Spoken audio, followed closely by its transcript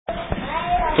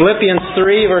Philippians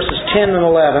 3, verses 10 and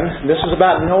 11. This is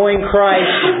about knowing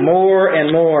Christ more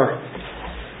and more.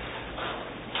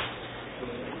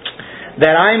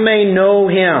 That I may know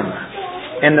Him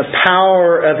and the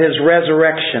power of His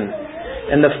resurrection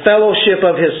and the fellowship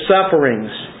of His sufferings,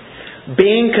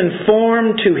 being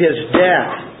conformed to His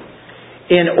death,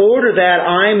 in order that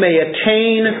I may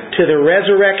attain to the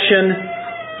resurrection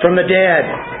from the dead.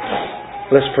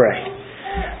 Let's pray.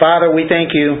 Father, we thank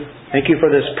You. Thank You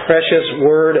for this precious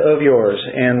Word of Yours,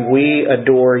 and we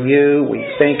adore You. We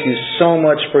thank You so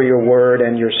much for Your Word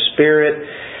and Your Spirit,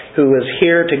 who is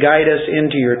here to guide us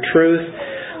into Your truth.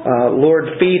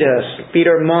 Lord, feed us, feed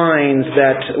our minds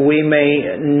that we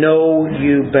may know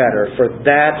You better, for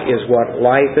that is what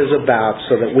life is about,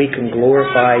 so that we can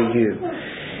glorify You.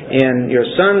 In Your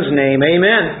Son's name,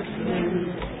 amen.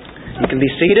 You can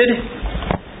be seated.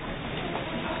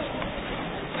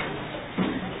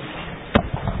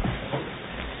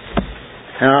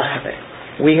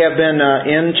 We have been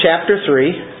in chapter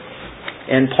 3,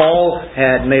 and Paul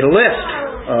had made a list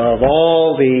of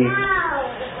all the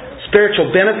spiritual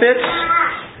benefits,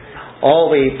 all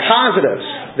the positives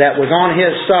that was on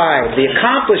his side, the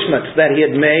accomplishments that he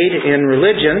had made in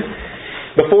religion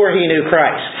before he knew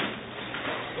Christ.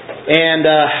 And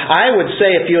I would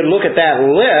say, if you would look at that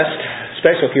list,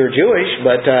 especially if you're Jewish,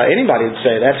 but anybody would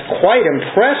say that's quite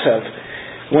impressive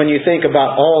when you think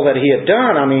about all that he had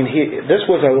done. I mean, this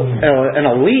was an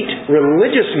elite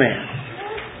religious man,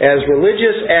 as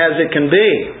religious as it can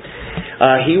be.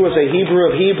 He was a Hebrew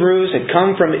of Hebrews, had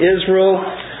come from Israel.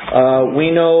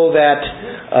 We know that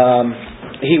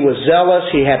he was zealous.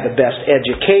 He had the best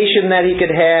education that he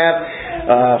could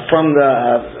have. From the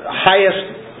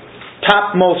highest,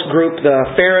 topmost group,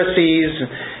 the Pharisees,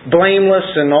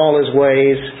 blameless in all his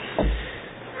ways.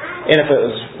 And if it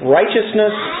was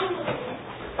righteousness,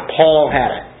 Paul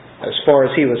had it, as far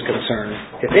as he was concerned.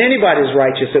 If anybody was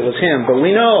righteous, it was him. But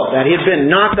we know that he had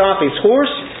been knocked off his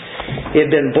horse, he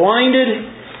had been blinded,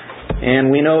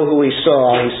 and we know who he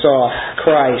saw. He saw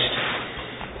Christ,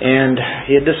 and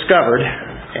he had discovered,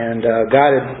 and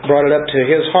God had brought it up to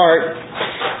his heart,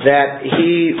 that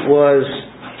he was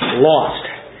lost.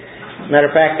 Matter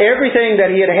of fact, everything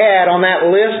that he had on that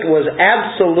list was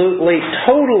absolutely,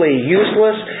 totally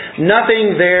useless.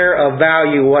 Nothing there of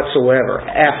value whatsoever.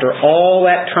 After all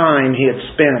that time he had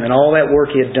spent and all that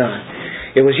work he had done,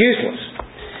 it was useless.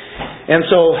 And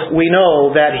so we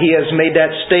know that he has made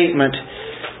that statement,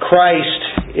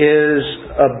 Christ is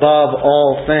above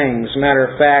all things. Matter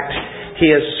of fact,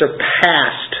 he has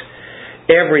surpassed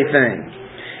everything.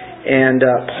 And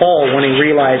Paul, when he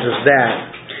realizes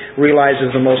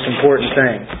the most important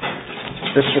thing.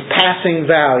 The surpassing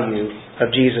value of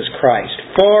Jesus Christ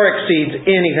far exceeds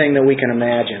anything that we can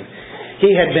imagine.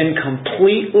 He had been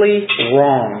completely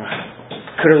wrong.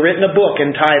 Could have written a book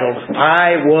entitled,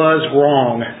 I Was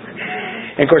Wrong.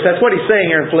 And of course that's what he's saying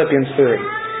here in Philippians 3.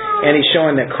 And he's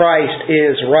showing that Christ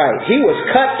is right. He was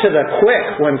cut to the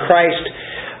quick when Christ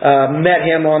met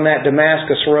him on that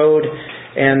Damascus road.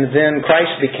 And then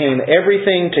Christ became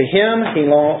everything to him. He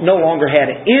no longer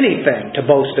had anything to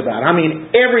boast about. I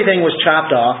mean, everything was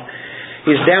chopped off.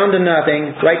 He's down to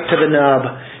nothing, right to the nub.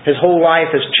 His whole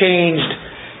life has changed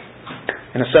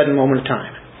in a sudden moment of time.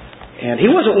 And he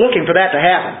wasn't looking for that to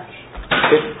happen.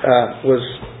 It was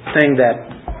a thing that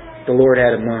the Lord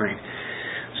had in mind.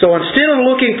 So instead of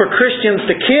looking for Christians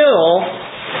to kill,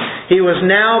 he was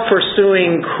now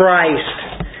pursuing Christ.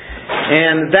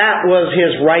 And that was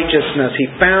his righteousness. He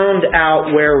found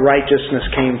out where righteousness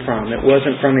came from. It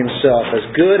wasn't from himself, as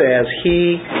good as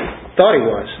he thought he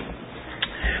was.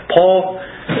 Paul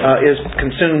is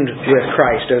consumed with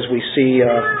Christ, as we see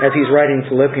as he's writing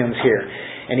Philippians here.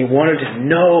 And he wanted to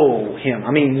know Him.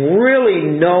 I mean, really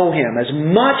know Him as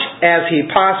much as he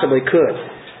possibly could.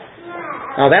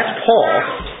 Now that's Paul.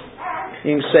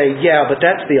 You can say, yeah, but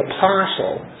that's the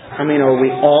apostle. I mean, are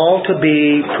we all to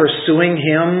be pursuing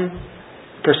Him,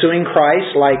 pursuing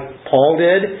Christ like Paul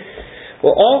did?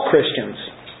 Well, all Christians,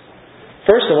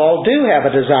 first of all, do have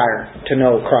a desire to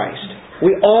know Christ.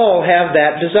 We all have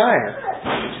that desire.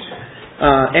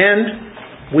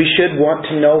 And we should want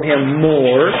to know Him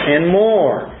more and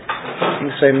more. You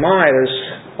can say, there's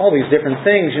all these different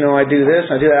things. You know, I do this,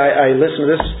 I do that. I listen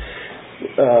to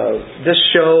this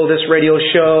show, this radio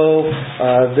show,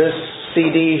 this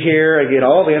CD here. I get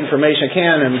all the information I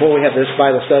can, and boy, we have this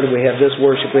Bible study, we have this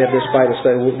worship, we have this Bible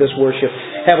study, this worship.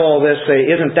 Have all this. Say,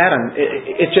 isn't that?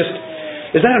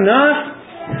 Is that enough?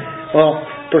 Well,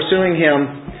 pursuing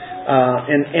Him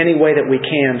in any way that we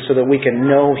can, so that we can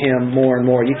know Him more and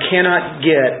more. You cannot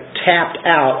get tapped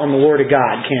out on the Word of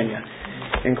God, can you?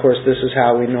 And of course, this is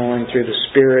how we know Him, through the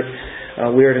Spirit.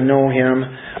 We are to know Him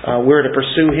We're to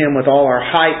pursue Him with all our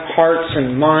hearts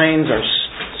and minds, our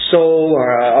soul,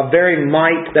 our very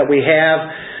might that we have.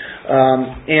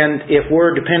 And if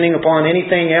we're depending upon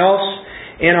anything else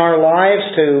in our lives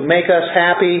to make us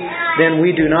happy, then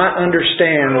we do not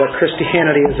understand what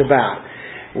Christianity is about.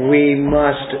 We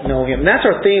must know Him. And that's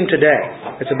our theme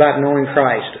today. It's about knowing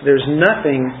Christ. There's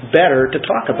nothing better to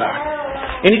talk about.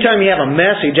 Anytime you have a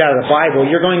message out of the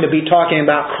Bible, you're going to be talking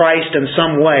about Christ in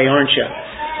some way, aren't you?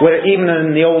 Even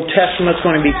in the Old Testament, it's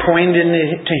going to be pointed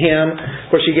to Him. Of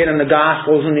course, you get in the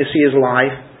Gospels and you see His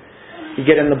life. You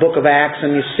get in the book of Acts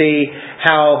and you see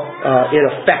how it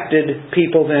affected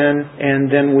people then. And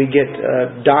then we get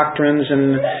doctrines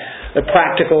and the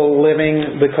practical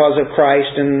living because of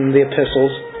Christ in the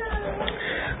epistles.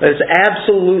 But it's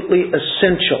absolutely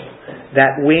essential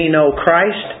that we know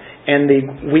Christ and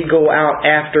we go out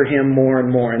after Him more and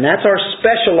more. And that's our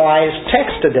specialized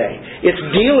text today. It's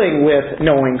dealing with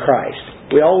knowing Christ.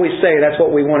 We always say that's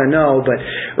what we want to know, but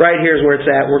right here is where it's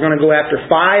at. We're going to go after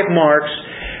 5 marks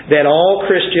that all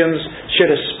Christians should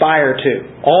aspire to.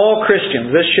 All Christians.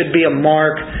 This should be a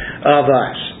mark of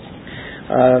us.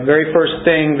 Very first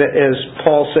thing that is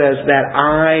Paul says, that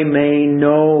I may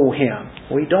know Him.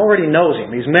 Well, He already knows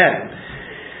Him. He's met Him.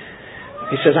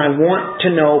 He says, I want to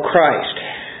know Christ.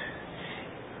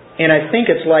 And I think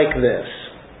it's like this,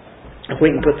 if we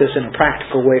can put this in a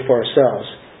practical way for ourselves,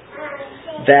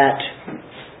 that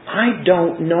I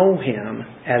don't know Him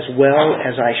as well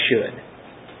as I should.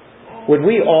 Would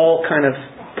we all kind of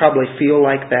probably feel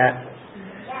like that?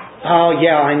 Oh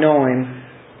yeah, I know Him.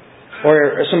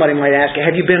 Or somebody might ask,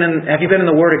 have you been in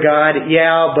the Word of God?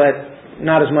 Yeah, but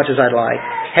not as much as I'd like.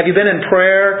 Have you been in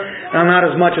prayer? No, not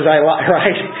as much as I like,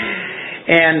 right?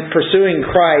 And pursuing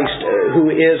Christ, who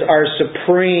is our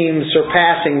supreme,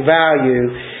 surpassing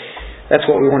value, that's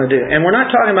what we want to do. And we're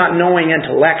not talking about knowing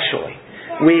intellectually.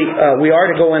 We are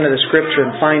to go into the Scripture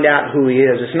and find out who He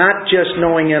is. It's not just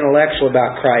knowing intellectual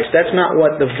about Christ. That's not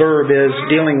what the verb is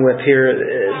dealing with here,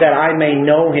 that I may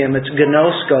know Him. It's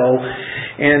gnosko.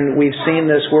 And we've seen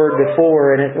this word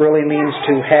before, and it really means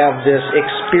to have this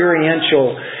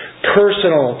experiential,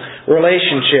 personal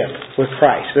relationship with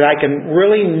Christ. That I can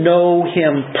really know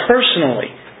Him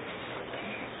personally.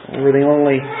 We're the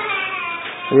only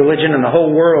religion in the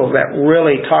whole world that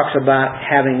really talks about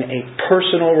having a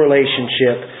personal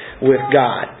relationship with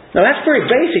God. Now that's very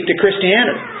basic to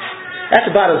Christianity.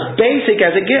 That's about as basic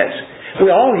as it gets.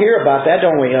 We all hear about that,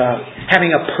 don't we?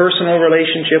 Having a personal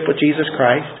relationship with Jesus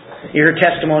Christ. You hear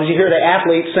testimonies, you hear the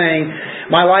athletes saying,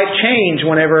 my life changed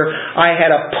whenever I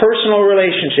had a personal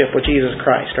relationship with Jesus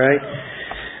Christ, right?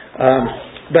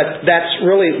 But that's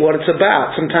really what it's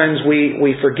about. Sometimes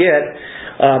we forget.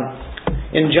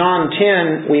 In John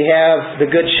 10, we have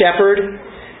the Good Shepherd,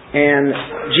 and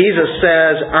Jesus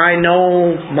says, I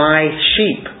know my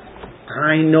sheep.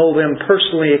 I know them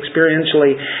personally,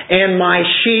 experientially, and my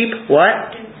sheep, what?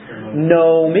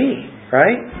 Know me,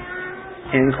 right?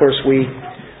 And of course we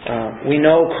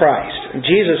know Christ.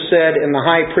 Jesus said in the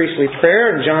high priestly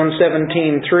prayer in John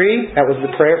 17:3, that was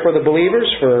the prayer for the believers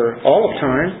for all of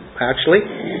time, actually.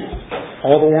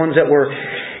 All the ones that were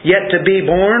yet to be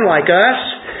born like us.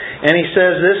 And He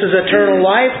says, this is eternal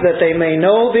life, that they may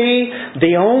know Thee,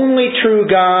 the only true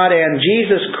God, and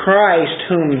Jesus Christ,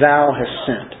 whom Thou hast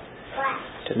sent.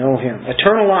 To know Him.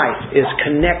 Eternal life is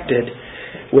connected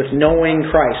with knowing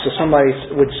Christ. So somebody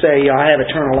would say, I have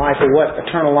eternal life. Well, what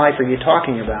eternal life are you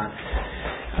talking about?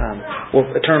 Well,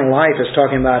 eternal life is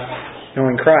talking about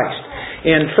knowing Christ.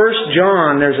 In 1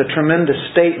 John, there's a tremendous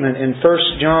statement in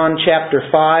 1 John chapter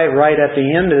 5, right at the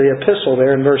end of the epistle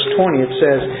there in verse 20. It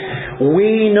says,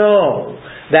 we know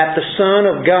that the Son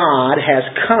of God has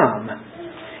come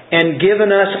and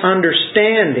given us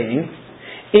understanding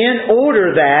in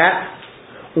order that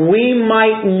we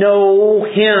might know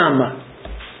Him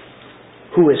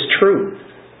who is true,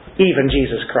 even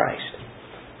Jesus Christ.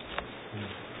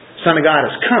 Son of God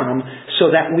has come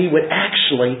so that we would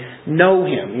actually know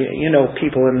Him. You know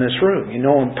people in this room. You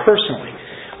know Him personally.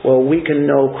 Well, we can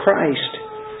know Christ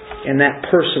in that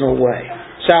personal way.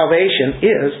 Salvation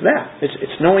is that.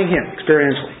 It's knowing Him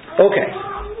experientially. Okay.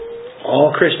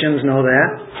 All Christians know that.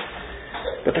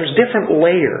 But there's different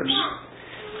layers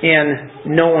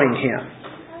in knowing Him.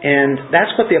 And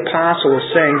that's what the apostle is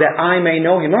saying, that I may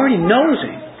know Him. He already knows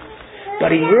Him. But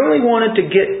he really wanted to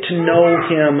get to know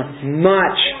Him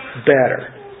much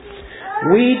better.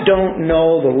 We don't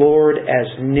know the Lord as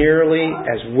nearly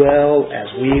as well as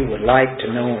we would like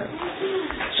to know Him.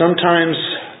 Sometimes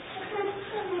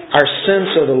our sense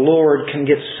of the Lord can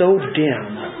get so dim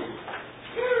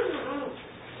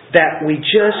that we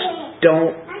just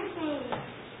don't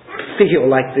feel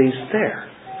like He's there.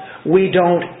 we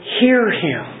don't hear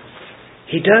Him.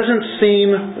 He doesn't seem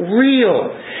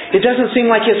real. It doesn't seem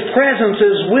like His presence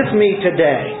is with me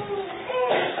today.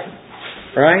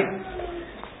 Right?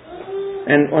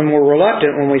 And when we're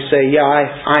reluctant when we say, yeah,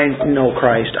 I know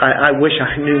Christ. I wish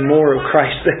I knew more of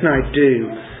Christ than I do.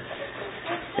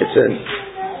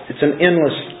 It's an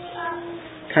endless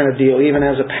kind of deal. Even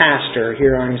as a pastor,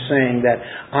 here I'm saying that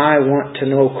I want to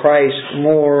know Christ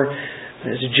more,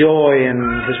 His joy and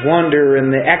His wonder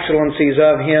and the excellencies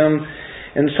of Him.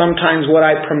 And sometimes what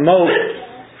I promote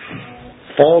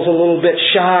falls a little bit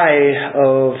shy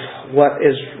of what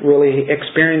is really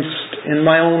experienced in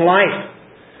my own life.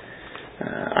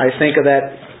 I think of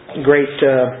that great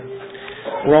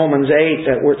Romans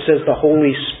 8 where it says the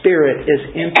Holy Spirit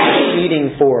is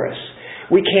interceding for us.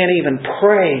 We can't even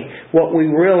pray what we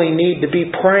really need to be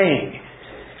praying.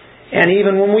 And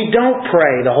even when we don't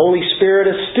pray, the Holy Spirit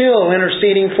is still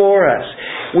interceding for us.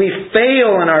 We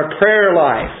fail in our prayer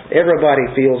life. Everybody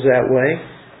feels that way.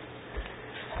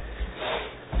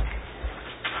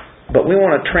 But we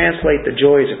want to translate the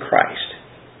joys of Christ.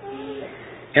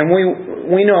 And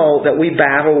we know that we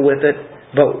battle with it,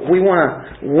 but we want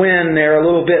to win there a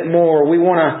little bit more. We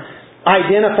want to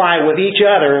identify with each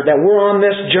other that we're on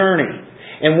this journey.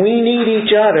 And we need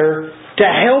each other to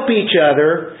help each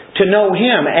other to know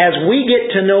Him. As we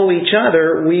get to know each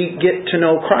other, we get to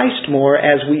know Christ more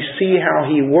as we see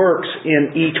how He works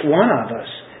in each one of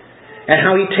us. And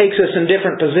how He takes us in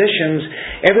different positions.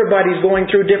 Everybody's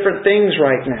going through different things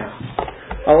right now.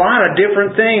 A lot of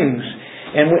different things.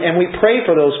 And we pray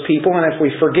for those people, and if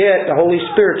we forget, the Holy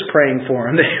Spirit's praying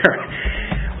for them there.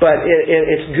 But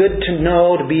it's good to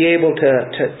know, to be able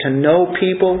to know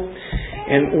people.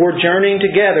 And we're journeying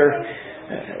together.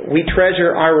 We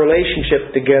treasure our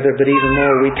relationship together, but even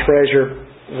more we treasure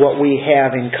what we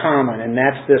have in common. And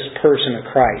that's this person of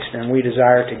Christ. And we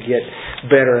desire to get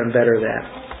better and better at that.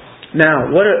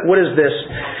 Now, what is this?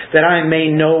 That I may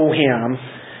know Him.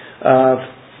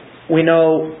 We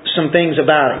know some things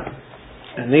about Him.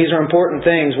 And these are important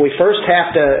things. We first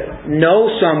have to know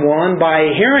someone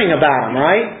by hearing about Him,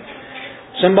 right?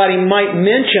 Somebody might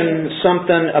mention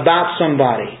something about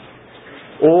somebody.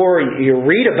 Or you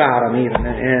read about them even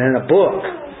in a book.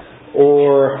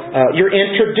 Or you're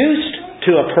introduced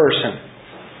to a person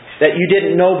that you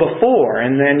didn't know before.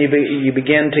 And then you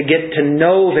begin to get to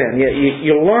know them.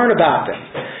 You learn about them.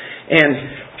 And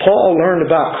Paul learned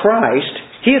about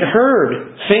Christ. He had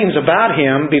heard things about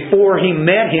Him before he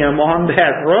met Him on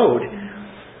that road.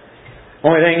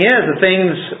 Only thing is, the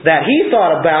things that he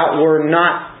thought about were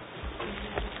not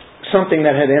something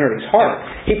that had entered his heart.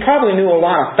 He probably knew a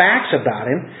lot of facts about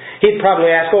Him. He'd probably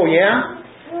ask, oh yeah?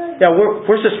 Yeah,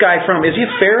 where's this guy from? Is he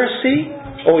a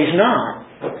Pharisee? Oh, he's not.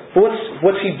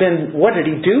 What did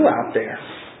he do out there?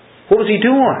 What was he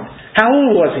doing? How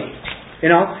old was he?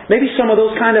 Maybe some of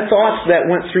those kind of thoughts that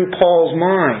went through Paul's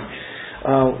mind.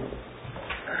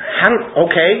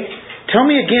 Tell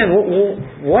me again,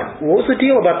 what was the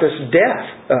deal about this death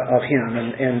of Him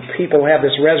and people have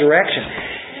this resurrection?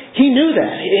 He knew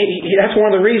that. That's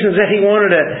one of the reasons that he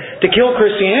wanted to kill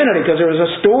Christianity, because there was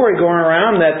a story going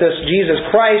around that this Jesus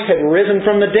Christ had risen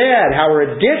from the dead. How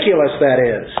ridiculous that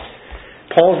is.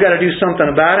 Paul's got to do something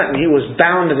about it, and he was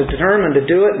bound and determined to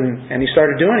do it, and he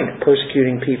started doing it,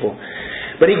 persecuting people.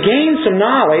 But he gained some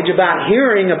knowledge about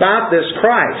hearing about this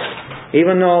Christ,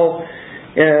 even though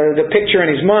the picture in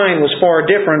his mind was far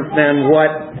different than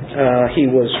what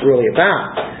he was really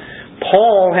about.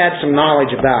 Paul had some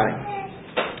knowledge about Him.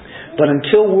 But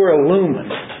until we're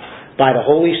illumined by the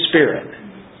Holy Spirit,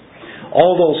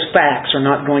 all those facts are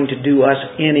not going to do us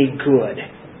any good.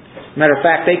 Matter of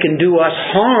fact, they can do us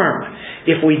harm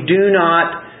if we do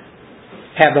not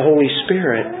have the Holy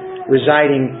Spirit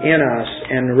residing in us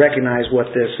and recognize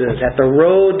what this is. At the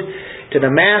road to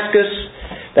Damascus,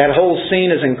 that whole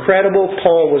scene is incredible.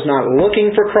 Paul was not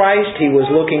looking for Christ. He was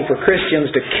looking for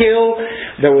Christians to kill.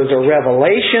 There was a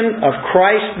revelation of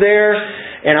Christ there.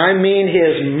 And I mean,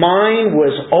 his mind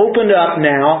was opened up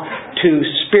now to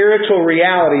spiritual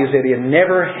realities that he had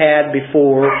never had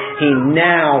before. He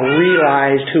now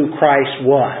realized who Christ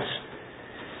was.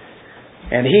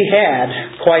 And he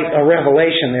had quite a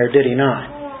revelation there, did he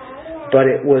not? But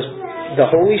it was the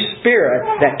Holy Spirit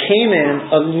that came in,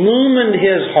 illumined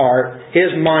his heart,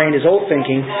 his mind, his old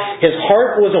thinking. His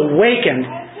heart was awakened.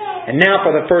 And now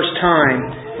for the first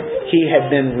time, he had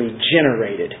been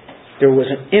regenerated. There was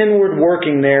an inward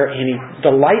working there, and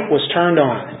the light was turned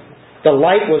on. The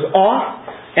light was off,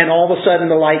 and all of a sudden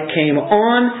the light came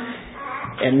on,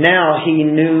 and now he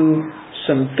knew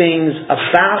some things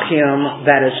about Him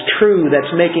that is true, that's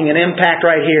making an impact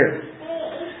right here.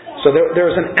 So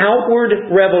there's an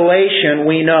outward revelation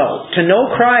we know. To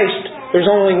know Christ, there's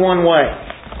only one way.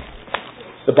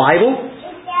 The Bible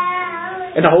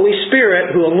and the Holy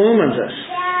Spirit who illumines us.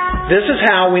 This is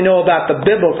how we know about the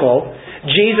biblical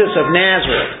Jesus of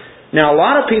Nazareth. Now, a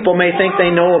lot of people may think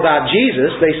they know about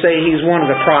Jesus. They say He's one of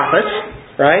the prophets,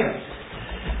 right?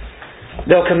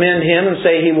 They'll commend Him and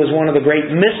say He was one of the great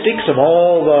mystics of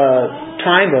all the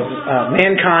time of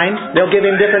mankind. They'll give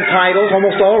Him different titles.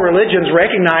 Almost all religions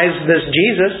recognize this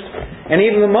Jesus. And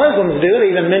even the Muslims do.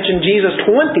 They even mention Jesus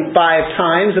 25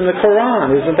 times in the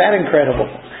Quran. Isn't that incredible?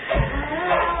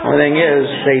 The thing is,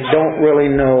 they don't really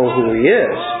know who He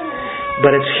is.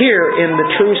 But it's here in the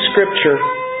true Scripture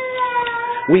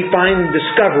we find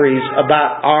discoveries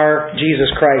about our Jesus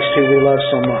Christ who we love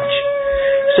so much.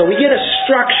 So we get a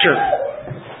structure,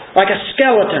 like a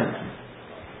skeleton,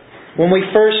 when we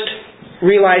first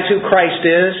realize who Christ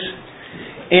is,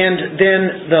 and then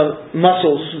the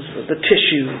muscles, the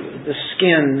tissue, the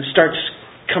skin starts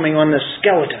coming on the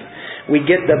skeleton. We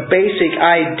get the basic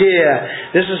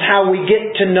idea. This is how we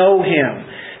get to know Him.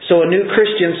 So a new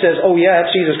Christian says, oh yeah,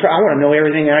 that's Jesus Christ. I want to know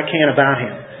everything I can about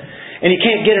Him. And you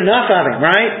can't get enough of Him,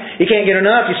 right? You can't get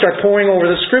enough. You start poring over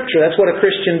the Scripture. That's what a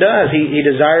Christian does. He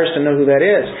desires to know who that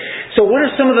is. So what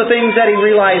are some of the things that he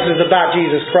realizes about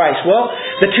Jesus Christ? Well,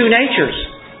 the two natures.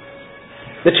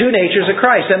 The two natures of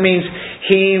Christ. That means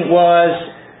He was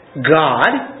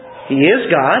God. He is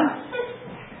God.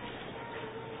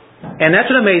 And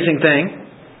that's an amazing thing.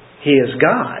 He is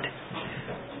God.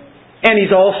 And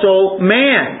He's also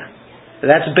man.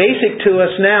 That's basic to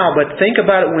us now, but think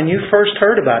about it when you first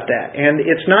heard about that. And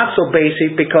it's not so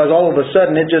basic because all of a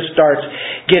sudden it just starts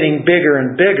getting bigger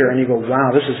and bigger. And you go,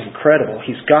 wow, this is incredible.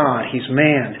 He's God. He's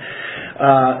man.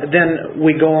 Then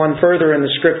we go on further in the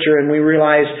Scripture and we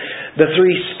realize the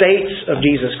three states of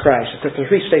Jesus Christ. The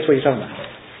three states, what are you talking about?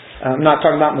 I'm not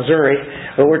talking about Missouri,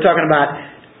 but we're talking about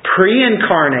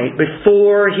pre-incarnate,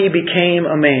 before He became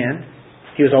a man.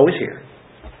 He was always here.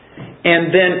 And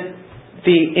then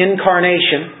the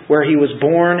incarnation, where He was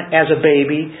born as a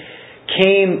baby,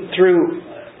 came through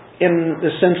in the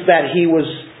sense that He was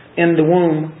in the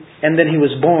womb and then He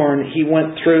was born. He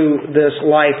went through this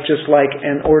life just like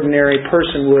an ordinary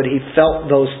person would. He felt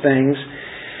those things.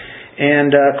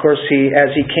 And of course, as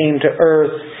He came to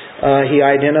earth, He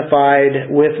identified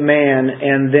with man,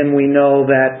 and then we know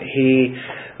that He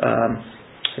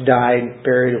died,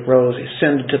 buried, rose,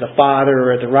 ascended to the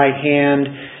Father at the right hand.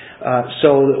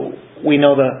 So we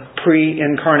know the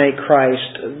pre-incarnate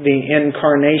Christ, the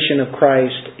incarnation of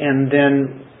Christ, and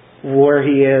then where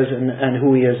He is and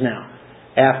who He is now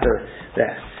after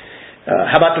that.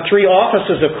 How about the three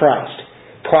offices of Christ?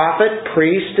 Prophet,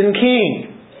 priest, and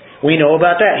king. We know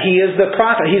about that. He is the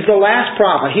prophet. He's the last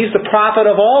prophet. He's the prophet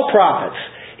of all prophets.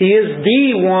 He is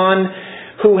the one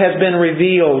who has been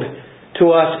revealed to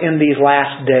us in these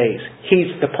last days. He's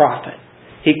the prophet.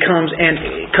 He comes,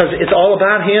 and because it's all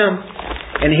about Him.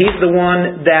 And He's the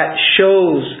one that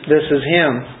shows this is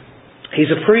Him. He's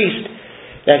a priest,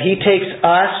 that He takes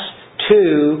us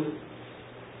to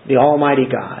the Almighty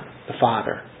God, the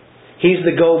Father. He's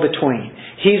the go-between.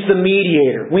 He's the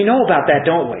mediator. We know about that,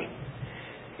 don't we?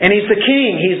 And He's the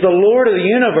King. He's the Lord of the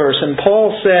universe. And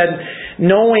Paul said,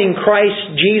 knowing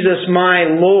Christ Jesus my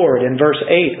Lord, in verse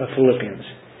 8 of Philippians.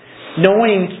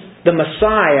 Knowing the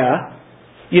Messiah,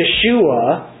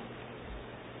 Yeshua,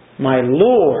 my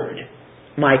Lord,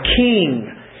 my King.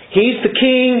 He's the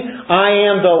King. I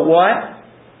am the what?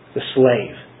 The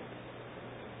slave.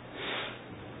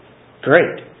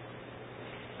 Great.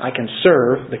 I can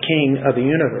serve the King of the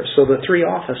universe. So the three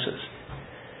offices.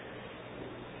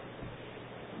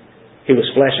 He was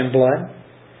flesh and blood.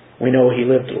 We know He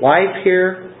lived life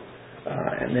here.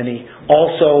 And then He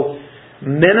also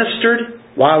ministered.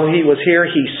 While He was here,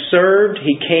 He served.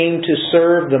 He came to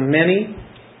serve the many.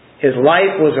 His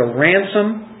life was a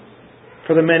ransom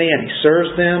for the many, and He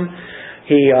serves them.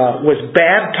 He was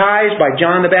baptized by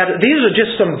John the Baptist. These are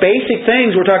just some basic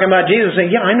things we're talking about Jesus,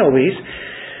 saying, yeah, I know these.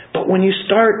 But when you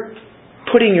start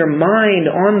putting your mind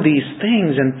on these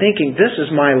things and thinking, this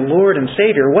is my Lord and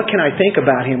Savior, what can I think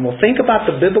about Him? Well, think about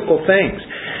the biblical things.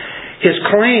 His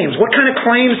claims. What kind of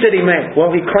claims did He make?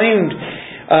 Well, He claimed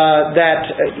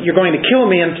that you're going to kill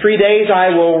me. In 3 days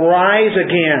I will rise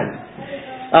again.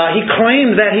 He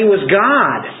claimed that He was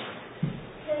God.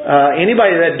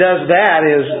 Anybody that does that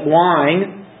is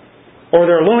lying, or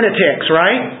they're lunatics,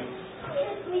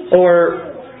 right?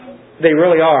 Or they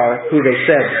really are who they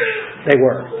said they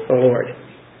were, the Lord.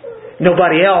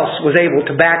 Nobody else was able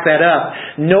to back that up.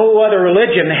 No other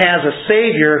religion has a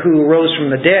Savior who rose from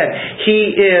the dead.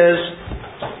 He is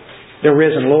the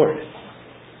risen Lord.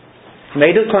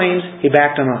 Made the claims, He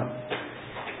backed them up.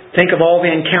 Think of all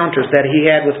the encounters that He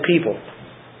had with people.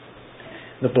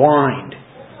 The blind,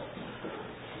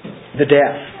 the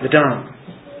deaf, the dumb,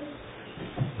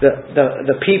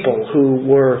 the people who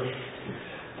were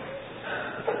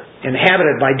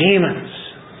inhabited by demons.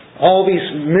 All these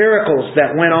miracles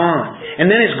that went on. And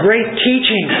then His great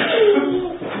teachings.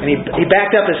 And He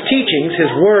backed up His teachings,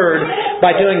 His Word,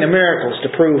 by doing the miracles to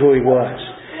prove who He was.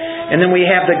 And then we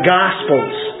have the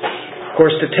Gospels, of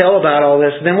course, to tell about all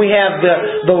this. Then we have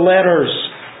the letters.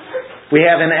 We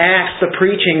have in Acts the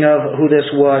preaching of who this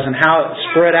was and how it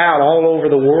spread out all over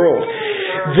the world.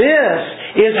 This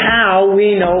is how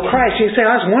we know Christ. You say,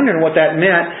 I was wondering what that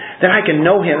meant, that I can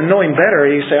know Him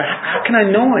better. You say, how can I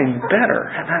know Him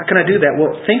better? How can I do that?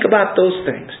 Well, think about those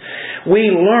things. We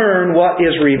learn what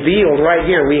is revealed right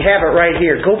here. We have it right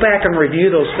here. Go back and review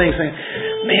those things.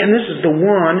 Man, this is the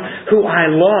one who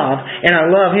I love, and I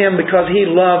love Him because He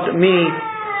loved me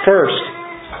first.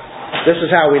 This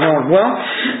is how we know Him. Well,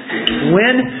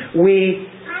 when we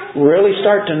really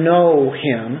start to know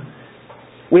Him,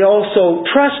 we also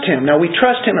trust Him. Now, we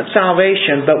trust Him at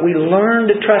salvation, but we learn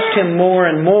to trust Him more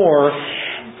and more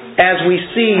as we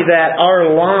see that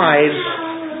our lives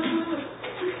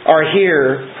are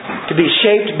here to be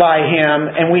shaped by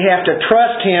Him, and we have to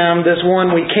trust Him, this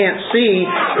one we can't see,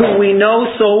 who we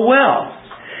know so well.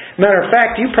 Matter of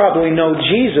fact, you probably know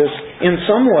Jesus in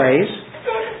some ways,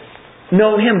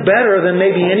 know Him better than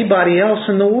maybe anybody else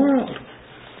in the world.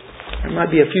 There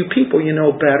might be a few people you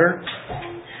know better.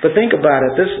 But think about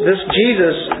it. This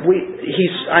Jesus,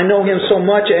 I know Him so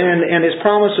much, and His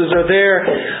promises are there.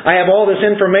 I have all this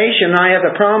information. I have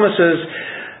the promises.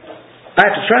 I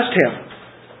have to trust Him.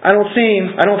 I don't see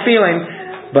Him. I don't feel Him.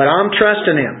 But I'm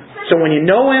trusting Him. So when you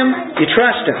know Him, you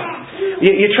trust Him.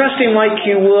 You trust Him like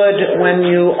you would when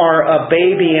you are a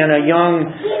baby and a young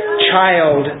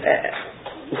child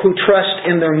who trust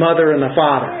in their mother and the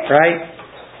father, right?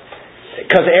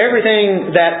 Because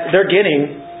everything that they're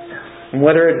getting,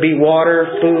 whether it be water,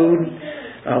 food,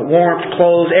 warmth,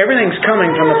 clothes, everything's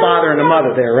coming from the father and the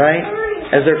mother there, right?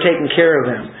 As they're taking care of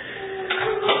them.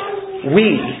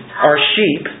 We are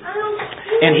sheep,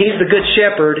 and He's the good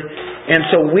shepherd, and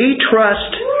so we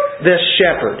trust this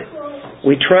shepherd.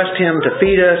 We trust Him to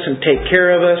feed us and take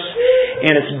care of us,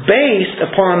 and it's based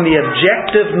upon the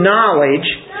objective knowledge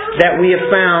that we have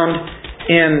found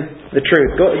in the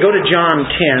truth. Go to John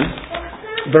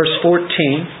 10, verse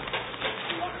 14.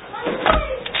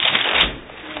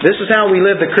 This is how we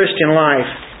live the Christian life.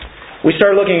 We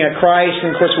start looking at Christ,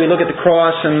 and of course we look at the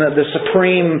cross and the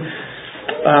supreme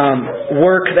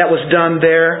work that was done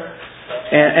there.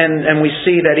 And we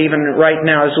see that even right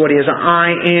now is what He is.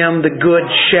 I am the good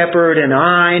shepherd, and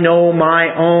I know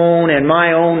my own, and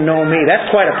my own know me. That's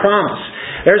quite a promise.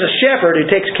 There's a shepherd who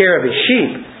takes care of His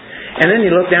sheep. And then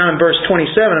you look down in verse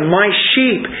 27, and my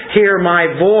sheep hear my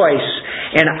voice,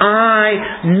 and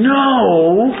I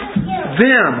know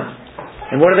them.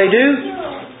 And what do?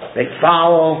 They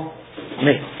follow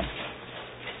me.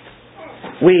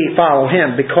 We follow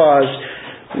Him because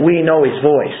we know His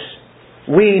voice.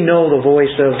 We know the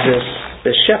voice of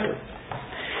this shepherd.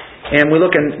 And we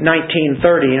look in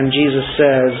 19:30, and Jesus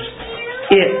says,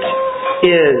 "It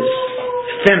is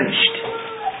finished."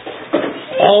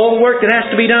 All the work that has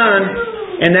to be done,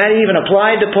 and that even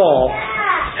applied to Paul.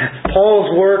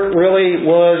 Paul's work really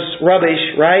was rubbish,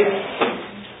 right?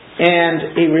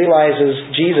 And he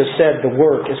realizes Jesus said the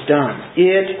work is done.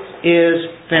 It is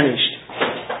finished.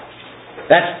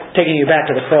 That's taking you back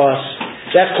to the cross.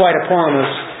 That's quite a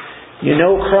promise. You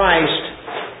know Christ,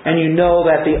 and you know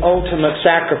that the ultimate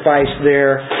sacrifice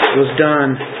there was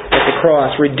done at the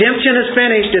cross. Redemption is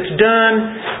finished. It's done.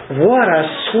 What a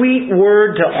sweet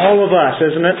word to all of us,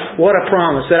 isn't it? What a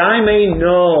promise. That I may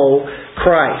know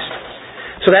Christ.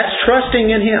 So that's trusting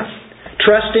in Him.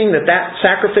 Trusting that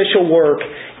sacrificial work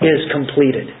is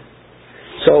completed.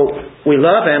 So we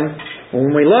love Him.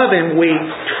 When we love Him, we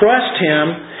trust Him.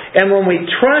 And when we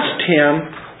trust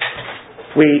Him,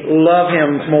 we love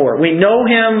Him more. We know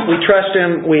Him, we trust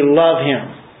Him, we love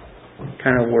Him.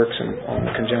 Kind of works on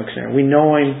the conjunction there. We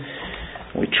know Him,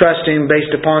 we trust Him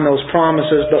based upon those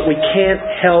promises, but we can't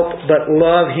help but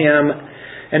love Him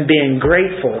and being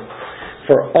grateful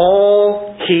for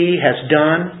all He has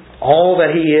done, all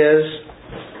that He is.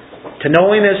 To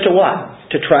know Him is to what?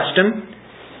 To trust Him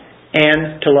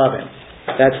and to love Him.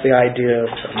 That's the idea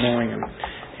of knowing Him.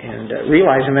 And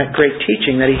realizing that great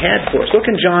teaching that He had for us. Look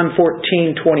in John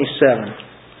 14:27.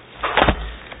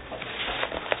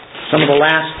 Some of the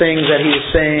last things that He was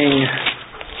saying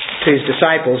to His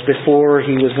disciples before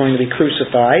He was going to be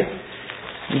crucified.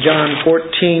 In John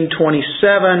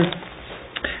 14:27,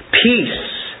 peace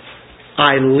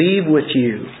I leave with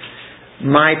you.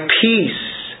 My peace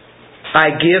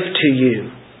I give to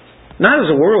you. Not as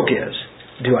the world gives,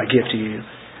 do I give to you.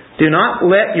 Do not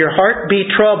let your heart be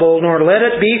troubled, nor let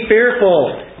it be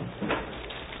fearful.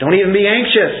 Don't even be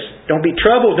anxious. Don't be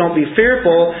troubled. Don't be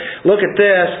fearful. Look at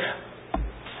this.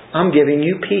 I'm giving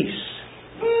you peace.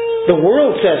 The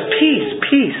world says peace,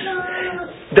 peace.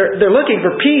 They're looking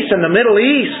for peace in the Middle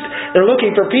East. They're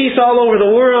looking for peace all over the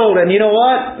world. And you know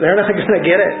what? They're not going to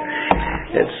get it.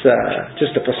 It's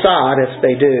just a facade. If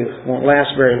they do, it won't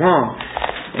last very long.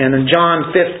 And in John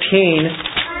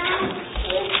 15...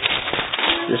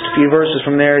 just a few verses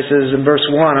from there, it says in verse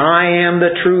 1, I am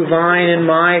the true vine and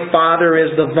my Father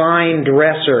is the vine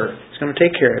dresser. He's going to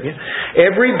take care of you.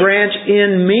 Every branch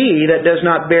in me that does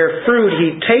not bear fruit,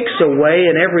 He takes away.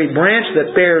 And every branch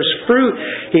that bears fruit,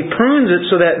 He prunes it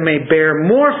so that it may bear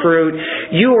more fruit.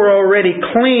 You are already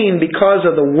clean because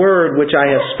of the word which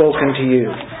I have spoken to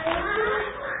you.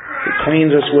 He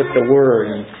cleans us with the word.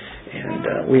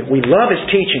 And we love His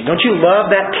teaching. Don't you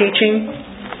love that teaching?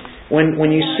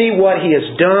 When you see what He has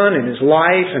done in His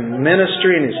life and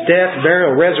ministry and His death,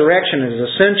 burial, resurrection, His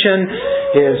ascension,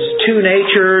 His two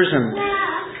natures and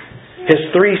His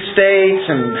three states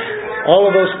and all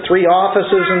of those three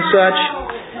offices and such,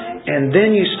 and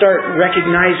then you start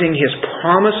recognizing His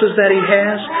promises that He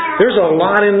has. There's a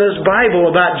lot in this Bible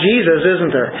about Jesus,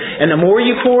 isn't there? And the more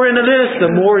you pour into this,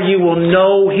 the more you will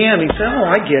know Him. You say, oh,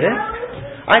 I get it.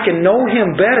 I can know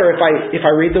Him better if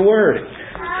I read the Word.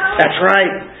 That's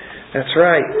right. That's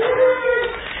right.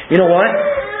 You know what?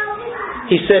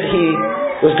 He said He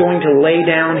was going to lay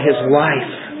down His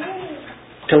life.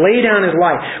 To lay down His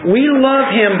life. We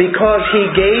love Him because He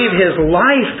gave His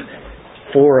life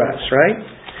for us, right?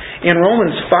 In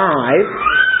Romans 5,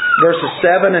 verses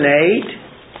 7 and 8,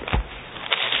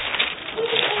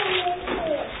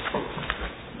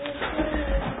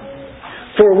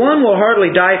 for one will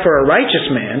hardly die for a righteous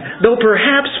man, though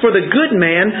perhaps for the good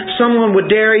man someone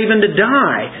would dare even to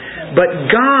die. But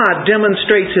God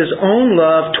demonstrates His own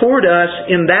love toward us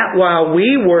in that while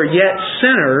we were yet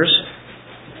sinners,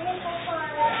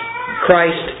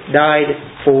 Christ died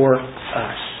for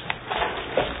us.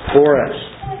 For us.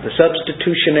 The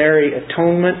substitutionary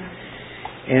atonement,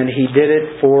 and He did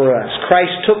it for us.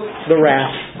 Christ took the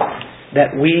wrath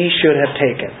that we should have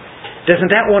taken.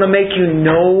 Doesn't that want to make you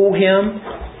know Him?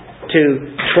 To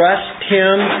trust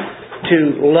Him?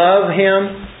 To love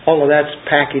Him? All of that's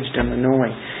packaged in the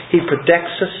knowing. He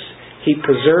protects us. He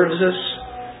preserves us.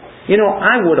 You know,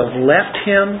 I would have left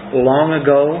Him long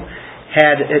ago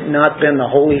had it not been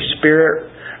the Holy Spirit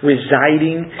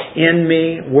residing in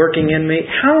me, working in me.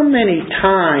 How many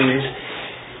times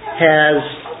has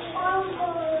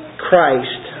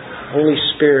Christ, Holy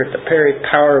Spirit, the very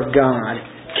power of God,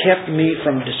 kept me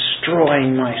from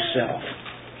destroying myself?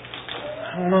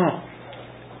 I don't know.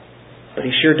 But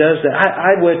He sure does that.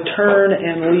 I would turn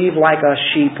and leave like a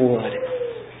sheep would.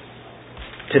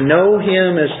 To know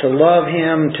Him is to love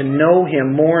Him, to know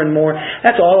Him more and more.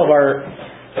 That's all of our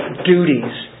duties.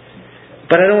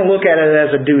 But I don't look at it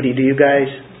as a duty, do you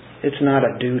guys? It's not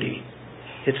a duty.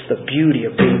 It's the beauty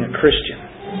of being a Christian.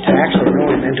 To actually know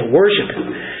Him and to worship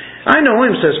Him. I know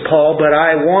Him, says Paul, but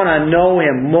I want to know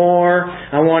Him more.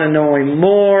 I want to know Him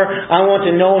more. I want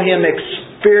to know Him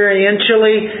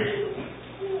experientially.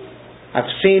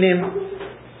 I've seen Him.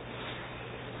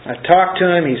 I've talked to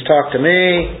Him. He's talked to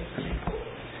me.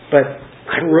 But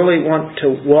I really want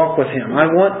to walk with Him. I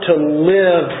want to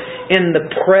live in the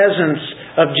presence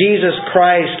of Jesus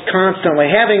Christ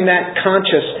constantly. Having that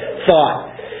conscious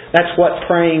thought. That's what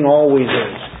praying always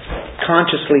is.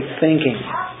 Consciously thinking.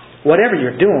 Whatever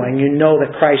you're doing, you know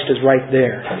that Christ is right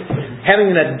there.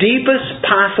 Having the deepest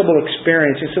possible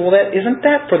experience. You say, well, isn't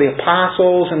that for the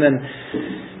apostles and then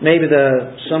maybe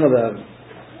some of the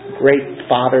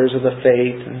great fathers of the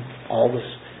faith and all the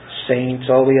saints,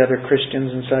 all the other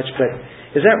Christians and such, but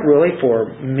is that really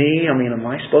for me? I mean, am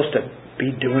I supposed to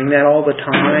be doing that all the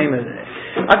time?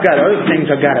 I've got other things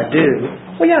I've got to do.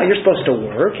 Well, yeah, you're supposed to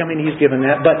work. I mean, He's given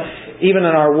that. But even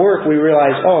in our work, we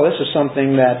realize, oh, this is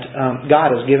something that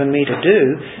God has given me to do,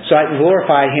 so I can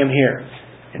glorify Him here.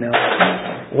 You know,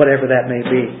 whatever that may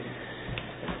be.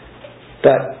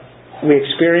 But we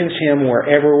experience Him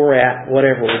wherever we're at,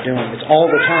 whatever we're doing. It's all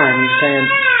the time. He's saying,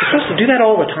 you're supposed to do that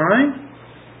all the time?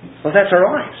 Well, that's our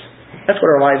lives. That's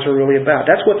what our lives are really about.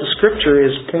 That's what the Scripture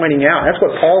is pointing out. That's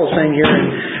what Paul is saying here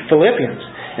in Philippians.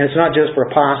 And it's not just for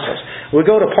apostles. We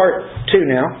go to part 2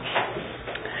 now.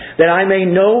 That I may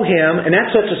know Him, and that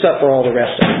sets us up for all the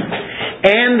rest of it.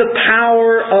 And the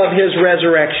power of His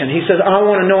resurrection. He says, I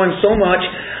want to know Him so much.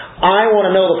 I want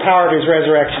to know the power of His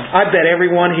resurrection. I bet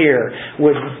everyone here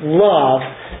would love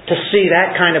to see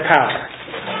that kind of power.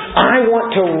 I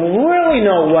want to really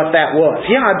know what that was.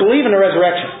 Yeah, I believe in the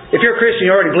resurrection. If you're a Christian,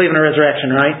 you already believe in the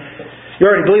resurrection, right? You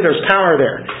already believe there's power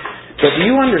there. But do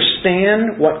you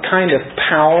understand what kind of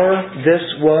power this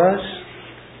was?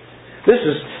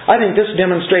 I think this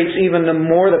demonstrates even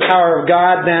more the power of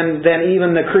God than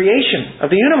even the creation of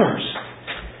the universe.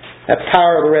 That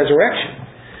power of the resurrection.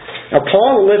 Now,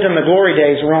 Paul lived in the glory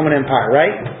days of the Roman Empire,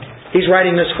 right? He's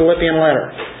writing this Philippian letter.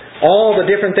 All the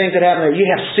different things that happened there. You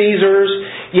have Caesars,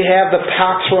 you have the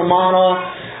Pax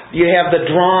Romana, you have the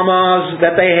dramas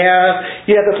that they have,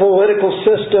 you have the political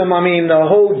system, the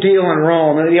whole deal in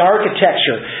Rome, the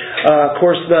architecture. Of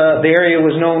course, the area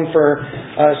was known for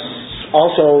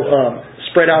also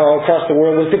spread out all across the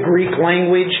world with the Greek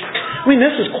language.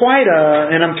 This is quite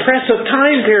an impressive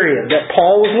time period that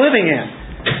Paul was living in.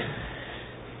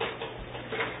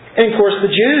 And of course, the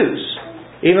Jews.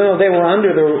 Even though they were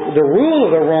under the rule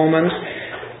of the Romans,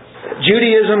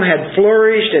 Judaism had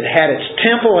flourished. It had its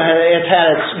temple. It had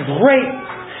its great,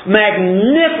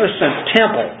 magnificent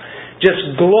temple,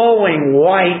 just glowing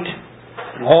white,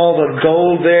 and all the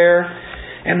gold there,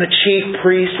 and the chief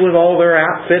priests with all their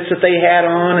outfits that they had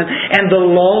on, and the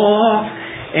law,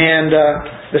 and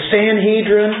the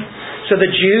Sanhedrin. So the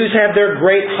Jews had their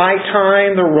great high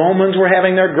time. The Romans were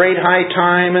having their great high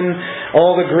time, and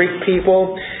all the Greek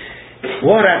people.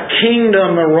 What a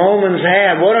kingdom the Romans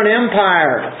had. What an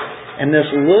empire. And this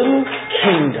little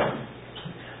kingdom,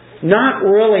 not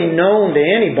really known to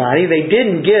anybody. They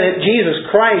didn't get it. Jesus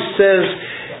Christ says,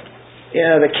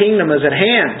 the kingdom is at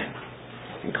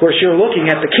hand. Of course, you're looking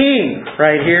at the king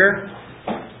right here.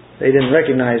 They didn't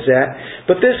recognize that.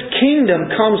 But this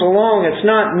kingdom comes along. It's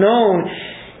not known.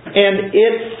 And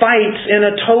it fights in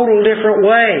a total different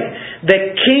way. The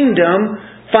kingdom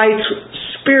fights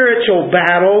spiritual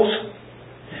battles,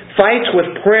 fights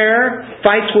with prayer,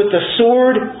 fights with the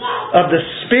sword of the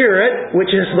Spirit, which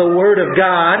is the Word of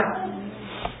God,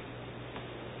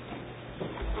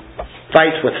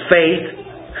 fights with faith.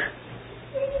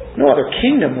 No other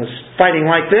kingdom was fighting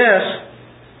like this.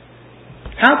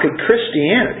 How could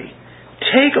Christianity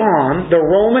take on the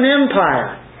Roman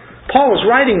Empire? Paul was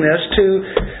writing this to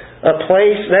a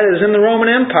place that is in the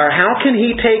Roman Empire. How can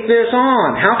he take this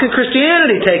on? How can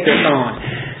Christianity take this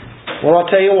on? Well, I'll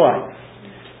tell you what.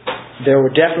 There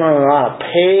were definitely a lot of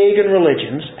pagan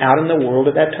religions out in the world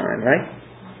at that time, right?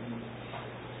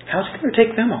 How's he going to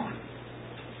take them on?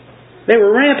 They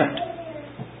were rampant.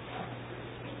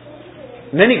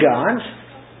 Many gods.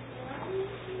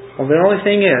 Well, the only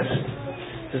thing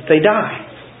is they die.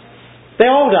 They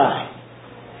all die.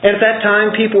 And at that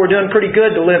time, people were doing pretty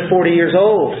good to live 40 years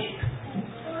old.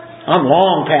 I'm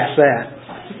long past that.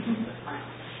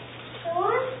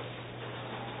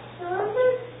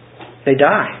 They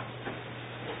die.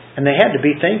 And they had to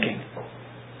be thinking,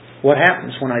 what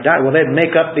happens when I die? Well, they'd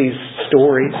make up these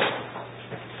stories.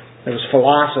 There was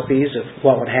philosophies of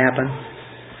what would happen.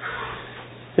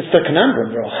 It's the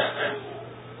conundrum, bro.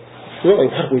 Really,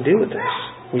 what do we do with this?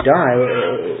 We die.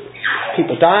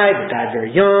 People died. They died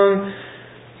very young.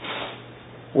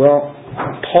 Well,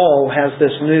 Paul has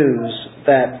this news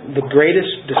that the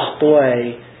greatest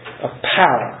display of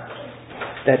power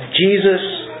that Jesus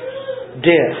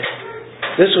did,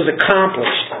 this was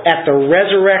accomplished at the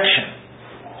resurrection.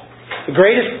 The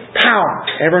greatest power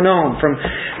ever known, from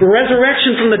the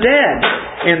resurrection from the dead.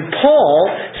 And Paul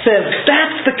says,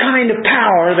 that's the kind of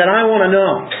power that I want to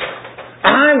know.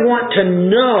 I want to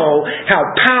know how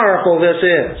powerful this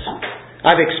is.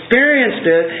 I've experienced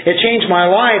it. It changed my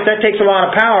life. That takes a lot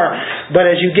of power. But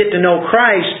as you get to know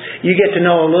Christ, you get to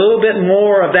know a little bit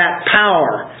more of that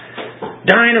power.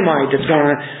 Dynamite that's going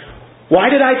on.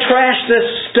 Why did I trash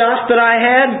this stuff that I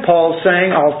had? Paul's saying,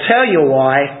 I'll tell you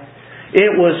why.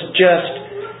 It was just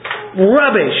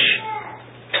rubbish.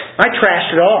 I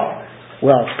trashed it all.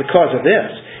 Well, it's because of this.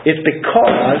 It's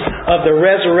because of the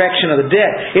resurrection of the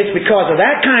dead. It's because of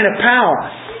that kind of power.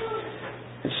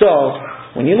 And so,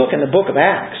 when you look in the book of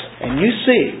Acts and you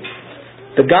see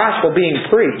the gospel being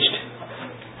preached,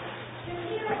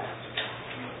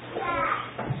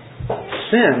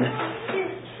 sin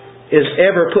is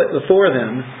ever put before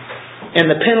them, and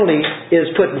the penalty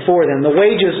is put before them. The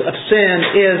wages of sin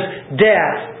is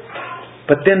death.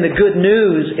 But then the good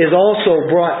news is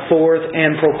also brought forth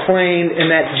and proclaimed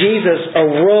in that Jesus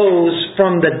arose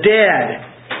from the dead.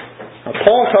 Now,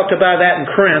 Paul talked about that in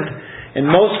Corinth, and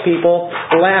most people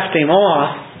laughed him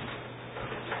off.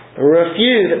 There were a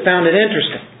few that found it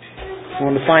interesting. I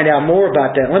wanted to find out more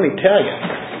about that. Let me tell you,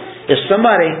 if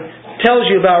somebody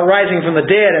tells you about rising from the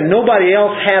dead and nobody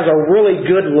else has a really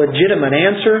good, legitimate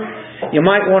answer, you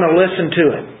might want to listen to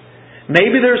it.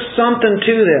 Maybe there's something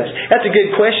to this. That's a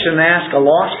good question to ask a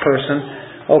lost person.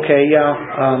 Okay,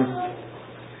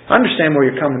 I understand where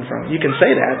you're coming from. You can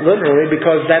say that, literally,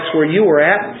 because that's where you were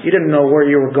at. You didn't know where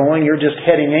you were going. You're just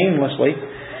heading aimlessly.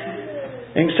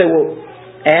 And you can say, well,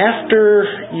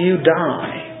 after you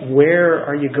die, where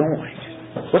are you going?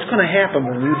 What's going to happen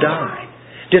when you die?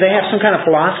 Do they have some kind of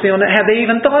philosophy on that? Have they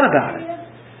even thought about it?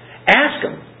 Ask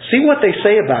them. See what they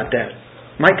say about that.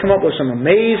 Might come up with some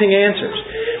amazing answers.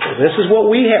 Well, this is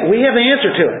what we have. We have the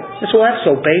answer to it. Well, that's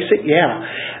so basic. Yeah.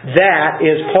 That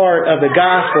is part of the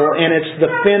gospel, and it's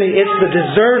the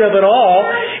dessert of it all.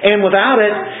 And without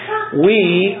it,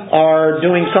 we are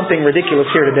doing something ridiculous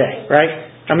here today,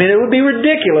 right? I mean, it would be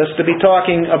ridiculous to be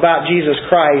talking about Jesus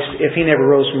Christ if He never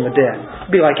rose from the dead.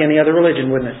 It would be like any other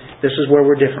religion, wouldn't it? This is where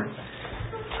we're different.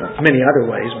 Many other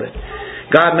ways, but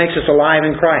God makes us alive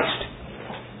in Christ.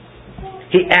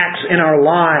 He acts in our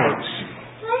lives.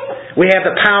 We have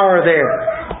the power there.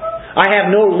 I have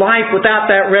no life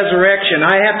without that resurrection.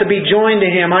 I have to be joined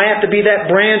to Him. I have to be that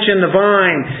branch in the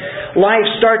vine. Life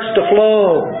starts to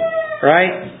flow,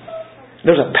 right?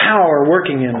 There's a power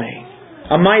working in me.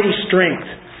 A mighty strength.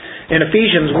 In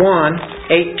Ephesians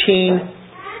 1:18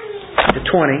 to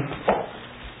 20,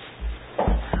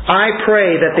 I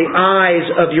pray that the eyes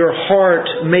of your heart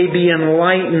may be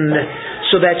enlightened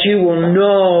so that you will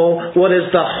know what is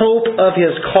the hope of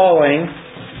His calling.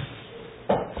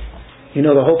 You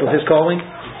know the hope of His calling?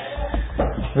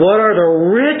 What are the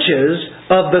riches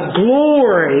of the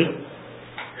glory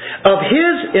of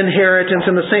His inheritance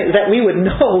in the saints? That we would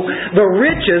know the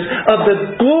riches of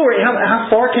the glory. How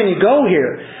far can you go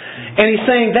here? And He's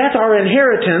saying that's our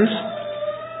inheritance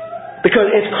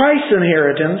because it's Christ's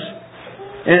inheritance.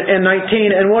 And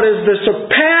 19, and what is the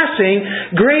surpassing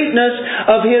greatness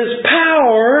of His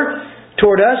power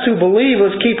toward us who believe?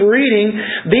 Let's keep reading.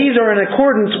 These are in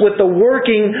accordance with the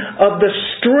working of the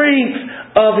strength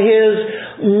of His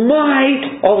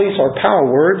might. All these are power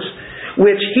words,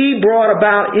 which He brought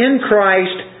about in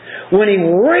Christ when He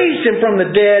raised Him from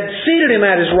the dead, seated Him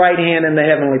at His right hand in the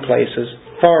heavenly places,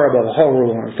 far above all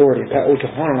rule and authority. We go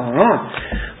on and on and on.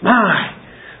 My,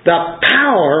 the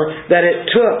power that it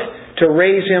took to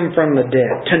raise Him from the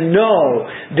dead. To know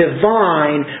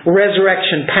divine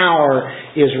resurrection power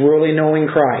is really knowing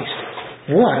Christ.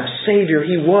 What a Savior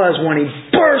He was when He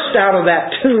burst out of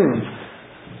that tomb.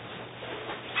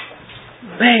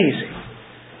 Amazing.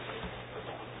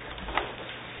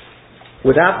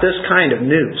 Without this kind of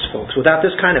news, folks, without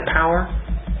this kind of power,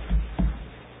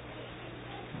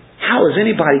 how is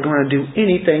anybody going to do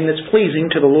anything that's pleasing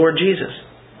to the Lord Jesus?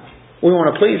 We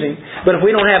want to please Him. But if we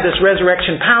don't have this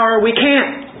resurrection power, we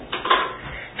can't.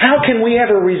 How can we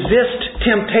ever resist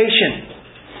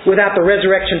temptation without the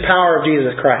resurrection power of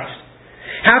Jesus Christ?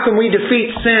 How can we defeat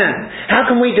sin? How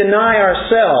can we deny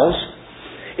ourselves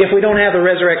if we don't have the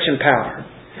resurrection power?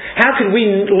 How can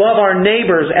we love our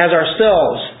neighbors as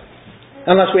ourselves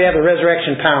unless we have the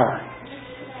resurrection power?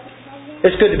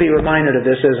 It's good to be reminded of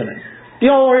this, isn't it? You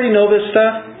all already know this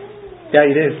stuff? Yeah,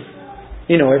 you do.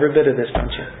 You know every bit of this, don't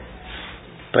you?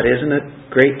 But isn't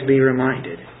it great to be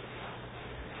reminded?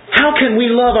 How can we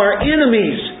love our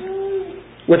enemies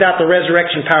without the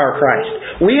resurrection power of Christ?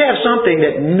 We have something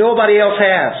that nobody else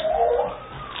has.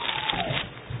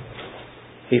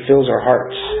 He fills our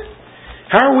hearts.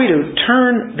 How are we to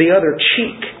turn the other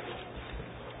cheek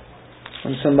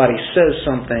when somebody says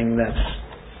something that's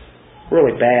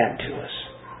really bad to us?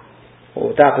 Well,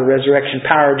 without the resurrection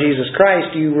power of Jesus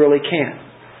Christ, you really can't.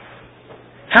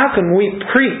 How can we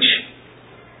preach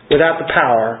without the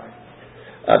power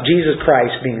of Jesus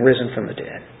Christ being risen from the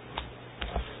dead?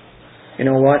 You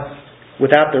know what?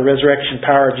 Without the resurrection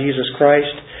power of Jesus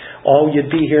Christ, all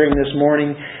you'd be hearing this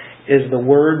morning is the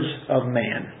words of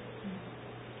man.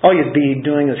 All you'd be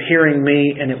doing is hearing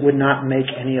me, and it would not make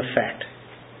any effect.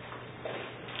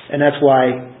 And that's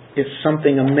why it's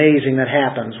something amazing that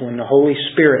happens when the Holy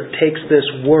Spirit takes this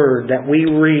word that we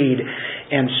read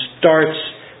and starts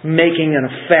making an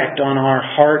effect on our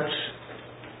hearts.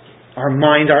 Our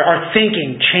mind, our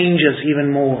thinking changes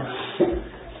even more.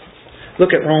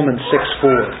 Look at Romans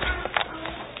 6:4.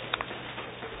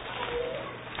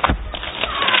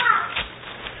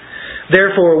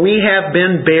 Therefore we have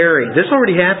been buried. This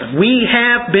already happened. We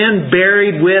have been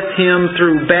buried with Him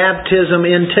through baptism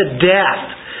into death,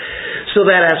 so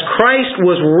that as Christ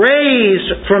was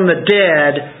raised from the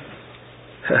dead,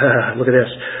 look at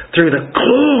this, through the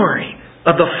glory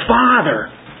of the Father,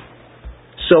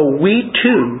 so we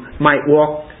too might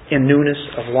walk in newness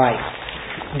of life.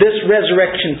 This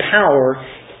resurrection power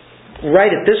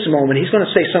right at this moment. He's going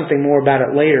to say something more about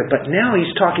it later. But now he's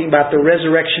talking about the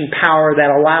resurrection power that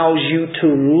allows you to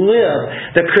live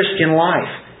the Christian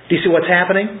life. Do you see what's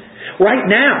happening? Right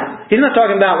now. He's not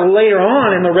talking about later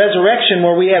on in the resurrection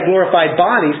where we have glorified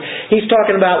bodies. He's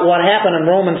talking about what happened in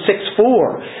Romans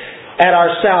 6:4 at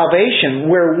our salvation,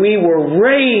 where we were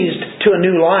raised to a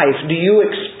new life. Do you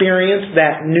experience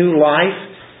that new life?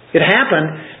 It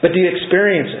happened, but do you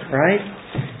experience it, right?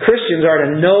 Christians are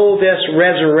to know this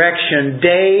resurrection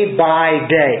day by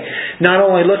day. Not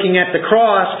only looking at the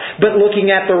cross, but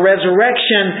looking at the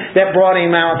resurrection that brought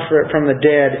Him out from the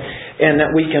dead, and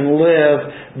that we can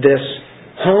live this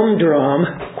humdrum,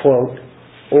 quote,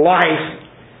 life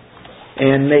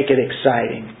and make it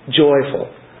exciting, joyful.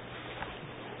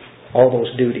 All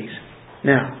those duties.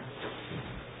 Now,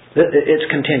 it's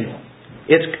continual.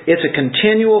 It's a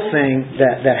continual thing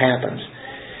that happens.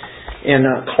 In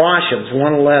Colossians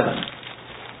 1:11,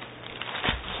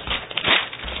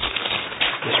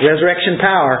 this resurrection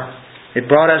power, it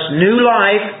brought us new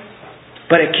life,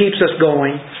 but it keeps us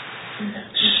going.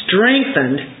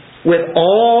 Strengthened with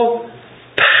all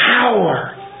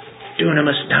power,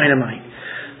 dunamis, dynamite.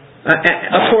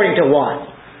 According to what?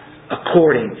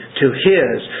 According to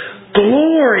His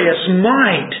glorious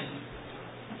might.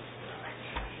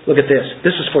 Look at this.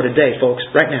 This is for today, folks.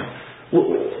 Right now.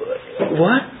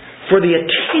 What? For the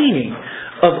attaining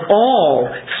of all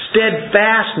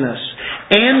steadfastness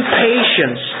and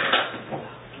patience,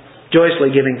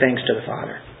 joyously giving thanks to the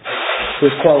Father, who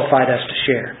has qualified us to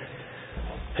share.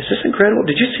 Is this incredible?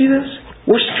 Did you see this?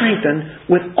 We're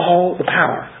strengthened with all the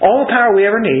power. All the power we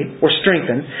ever need, we're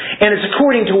strengthened. And it's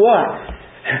according to what?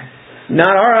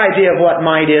 Not our idea of what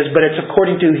might is, but it's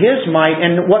according to His might.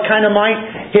 And what kind of might?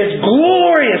 His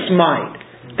glorious might.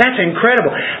 That's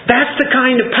incredible. That's the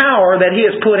kind of power that He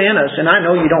has put in us. And I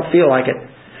know you don't feel like it.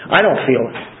 I don't feel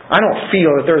it. I don't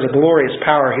feel that there's a glorious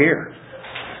power here.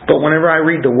 But whenever I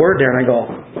read the Word there and I go,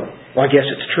 well, I guess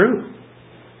it's true.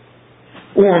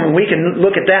 When we can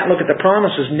look at that and look at the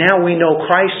promises, now we know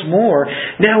Christ more.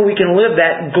 Now we can live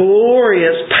that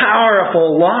glorious,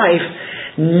 powerful life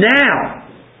now.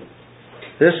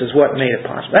 This is what made it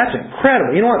possible. That's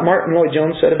incredible. You know what Martin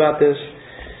Lloyd-Jones said about this?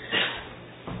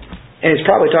 And he's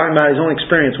probably talking about his own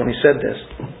experience when he said this.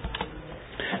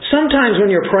 Sometimes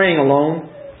when you're praying alone,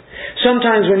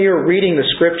 sometimes when you're reading the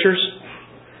Scriptures,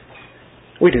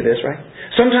 we do this, right?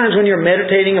 Sometimes when you're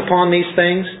meditating upon these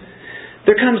things,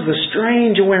 there comes the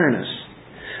strange awareness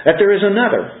that there is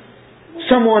another,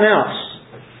 someone else,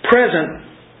 present,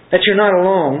 that you're not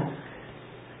alone.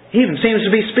 He even seems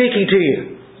to be speaking to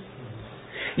you.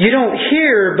 You don't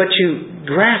hear, but you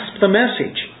grasp the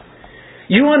message.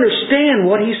 You understand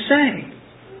what He's saying.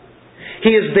 He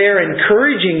is there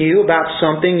encouraging you about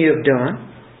something you've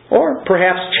done, or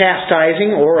perhaps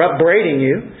chastising or upbraiding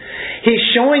you. He's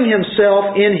showing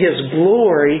Himself in His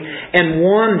glory and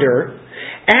wonder,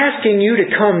 asking you to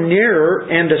come nearer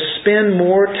and to spend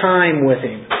more time with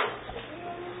Him.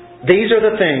 These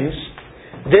are the things,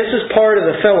 this is part of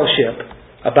the fellowship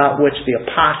about which the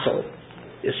apostle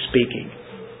is speaking,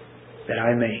 that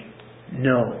I may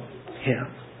know Him.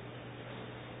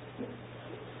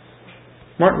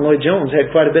 Martin Lloyd-Jones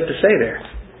had quite a bit to say there.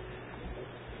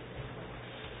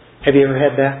 Have you ever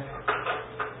had that?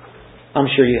 I'm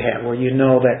sure you have, where you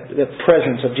know that the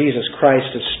presence of Jesus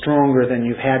Christ is stronger than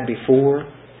you've had before.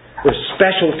 There's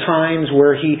special times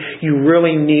where you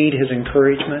really need His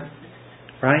encouragement.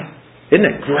 Right? Isn't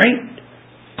it great?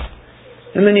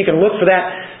 And then you can look for that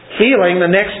feeling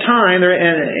the next time,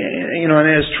 and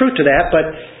there's truth to that, but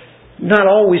not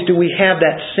always do we have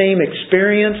that same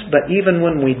experience, but even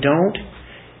when we don't,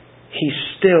 He's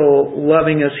still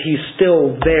loving us. He's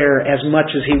still there as much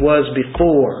as He was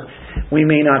before. We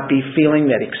may not be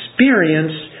feeling that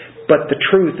experience, but the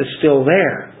truth is still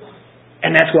there.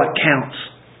 And that's what counts.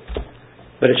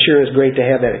 But it sure is great to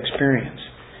have that experience.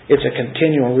 It's a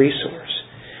continual resource.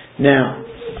 Now,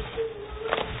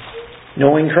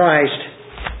 knowing Christ,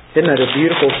 isn't that a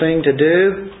beautiful thing to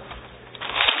do?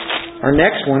 Our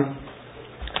next one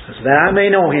is that I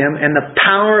may know Him and the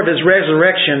power of His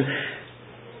resurrection.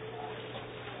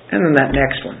 And then that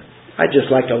next one, I'd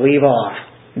just like to leave off.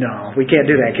 No, we can't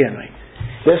do that, can we?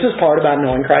 This is part about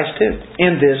knowing Christ too.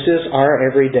 And this is our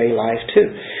everyday life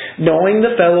too. Knowing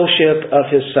the fellowship of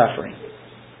His suffering.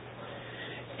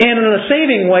 And in a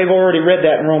saving way, we've already read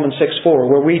that in Romans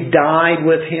 6:4, where we died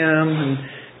with Him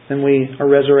and we are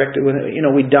resurrected with Him.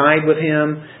 We died with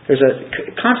Him. There's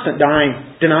a constant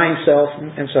denying self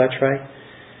and such, right?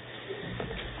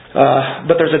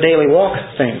 But there's a daily walk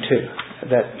thing too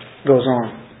that goes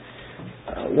on.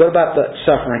 What about the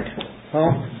suffering?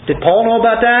 Well, did Paul know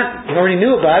about that? He already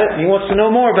knew about it, and he wants to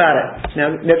know more about it.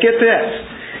 Now get this.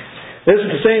 This is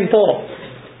the same Paul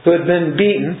who had been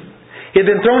beaten. He had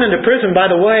been thrown into prison. By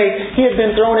the way, he had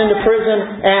been thrown into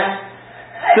prison at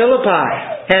Philippi,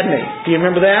 hadn't he? Do you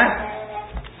remember that?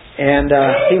 And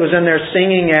he was in there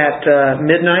singing at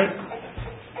midnight.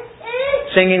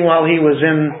 Singing while he was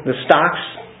in the stocks.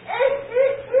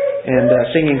 And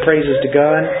singing praises to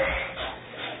God.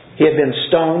 He had been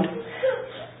stoned.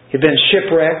 He had been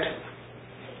shipwrecked.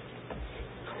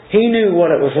 He knew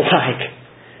what it was like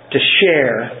to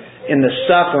share in the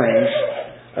sufferings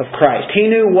of Christ. He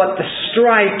knew what the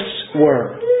stripes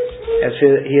were as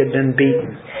he had been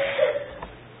beaten.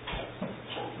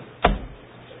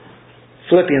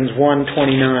 Philippians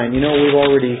 1:29. You know, we've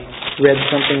already read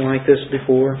something like this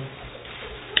before.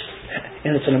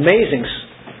 And it's an amazing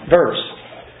verse.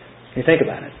 You think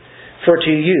about it. For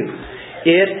to you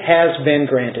it has been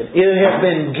granted. It has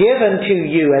been given to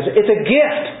you as it's a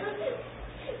gift.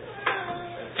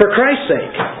 For Christ's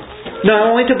sake. Not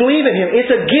only to believe in Him. It's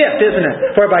a gift, isn't it?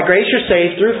 For by grace you're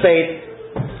saved through faith.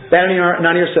 That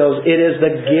not of yourselves. It is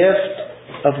the gift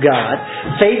of God.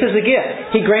 Faith is a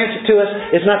gift. He grants it to us.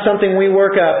 It's not something we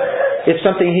work up. It's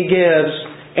something He gives.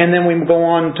 And then we go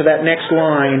on to that next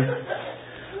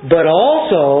line. But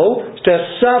also to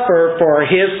suffer for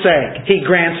His sake. He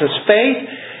grants us faith.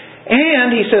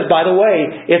 And He says, by the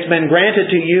way, it's been granted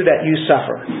to you that you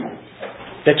suffer.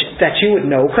 That you would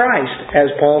know Christ.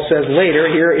 As Paul says later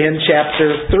here in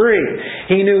chapter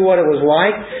 3. He knew what it was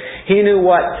like. He knew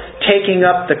what taking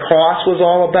up the cross was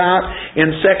all about.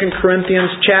 In 2 Corinthians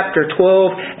chapter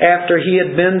 12, after he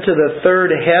had been to the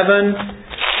third heaven,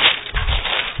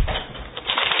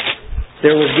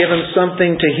 there was given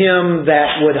something to him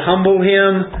that would humble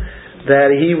him,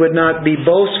 that he would not be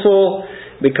boastful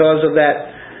because of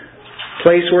that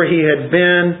place where he had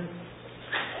been.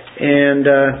 And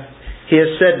he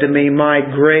has said to me, my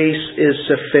grace is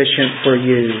sufficient for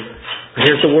you.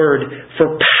 Here's the word.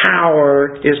 For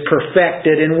power is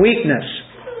perfected in weakness.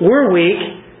 We're weak.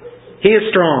 He is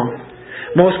strong.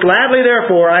 Most gladly,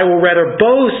 therefore, I will rather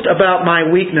boast about my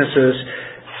weaknesses.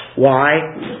 Why?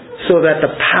 So that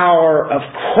the power of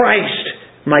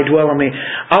Christ might dwell in me.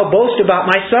 I'll boast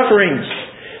about my sufferings.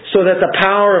 So that the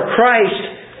power of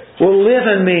Christ will live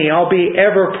in me. I'll be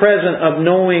ever present of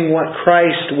knowing what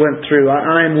Christ went through.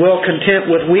 I am well content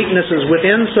with weaknesses, with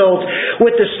insults,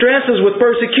 with distresses, with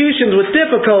persecutions, with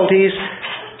difficulties.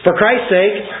 For Christ's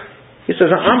sake, he says,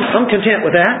 I'm content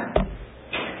with that.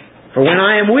 For when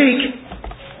I am weak,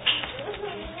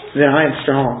 then I am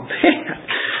strong.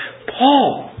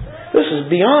 Paul, this is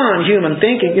beyond human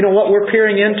thinking. You know what we're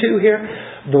peering into here?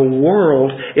 The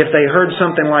world, if they heard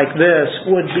something like this,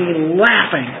 would be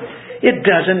laughing. It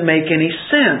doesn't make any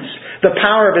sense. The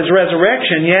power of His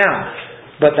resurrection,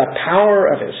 yeah. But the power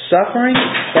of His suffering,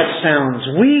 that sounds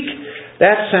weak.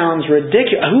 That sounds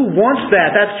ridiculous. Who wants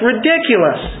that? That's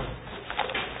ridiculous.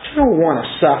 You don't want to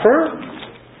suffer.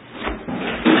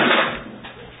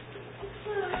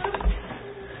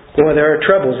 Boy, there are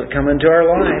troubles that come into our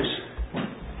lives.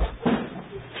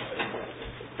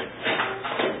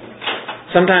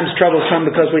 Sometimes troubles come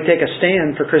because we take a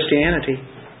stand for Christianity.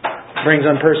 Brings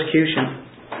on persecution.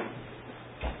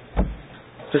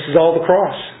 This is all the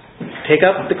cross. Take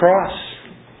up the cross.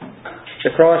 The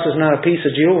cross is not a piece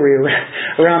of jewelry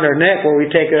around our neck where we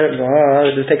take it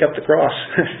and just take up the cross.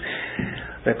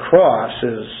 The cross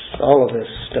is all of this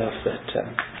stuff that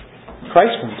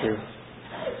Christ went through.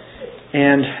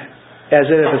 And as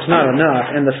if it's not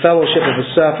enough, in the fellowship of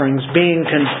His sufferings, being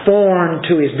conformed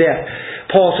to His death.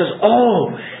 Paul says,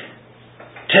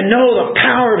 to know the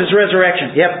power of His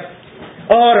resurrection. Yep.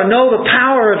 To know the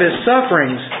power of His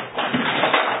sufferings.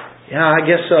 Yeah, I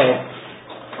guess so.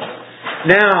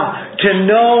 Now, to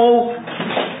know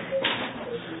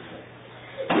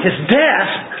His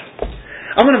death,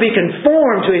 I'm going to be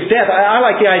conformed to His death. I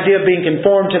like the idea of being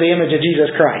conformed to the image of Jesus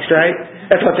Christ, right?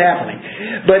 That's what's happening.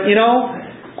 But,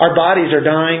 our bodies are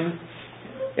dying.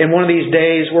 And one of these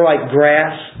days, we're like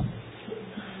grass.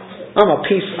 I'm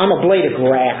a blade of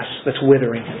grass that's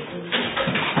withering.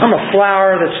 I'm a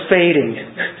flower that's fading.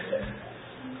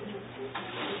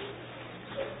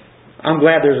 I'm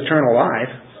glad there's eternal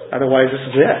life. Otherwise, this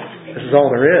is it. This is all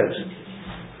there is.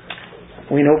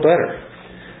 We know better.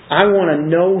 I want to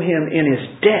know Him in His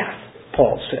death,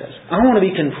 Paul says. I want to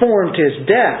be conformed to His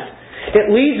death.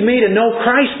 It leads me to know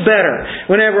Christ better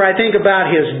whenever I think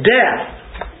about His death.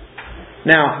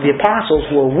 Now, the apostles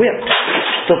were whipped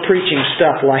for preaching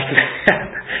stuff like that.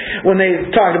 When they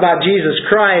talked about Jesus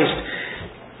Christ,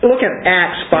 look at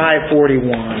Acts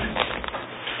 5:41.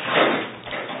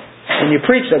 When when you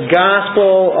preach the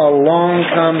gospel, along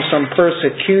comes some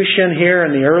persecution here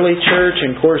in the early church.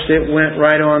 And of course it went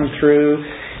right on through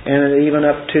and even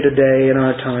up to today in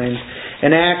our times.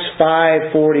 In Acts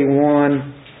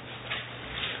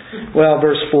 5:41,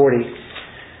 verse 40,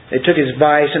 they took his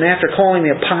advice, and after calling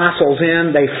the apostles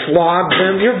in, they flogged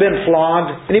them. You ever been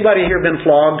flogged? Anybody here been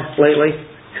flogged lately?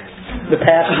 The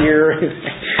past year?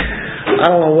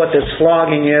 I don't know what this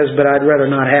flogging is, but I'd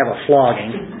rather not have a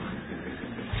flogging.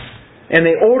 And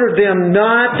they ordered them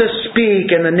not to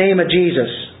speak in the name of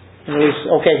Jesus. And we said,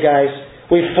 okay guys,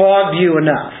 we flogged you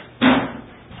enough.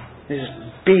 They just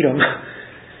beat them.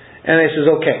 And they says,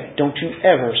 okay, don't you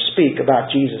ever speak about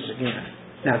Jesus again.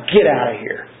 Now get out of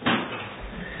here.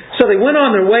 So they went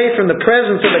on their way from the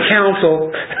presence of the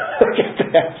council, look at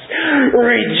this,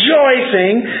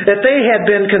 rejoicing that they had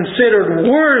been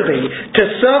considered worthy to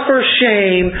suffer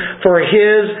shame for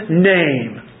His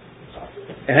name.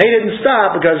 And they didn't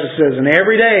stop, because it says, and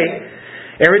every day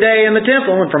in the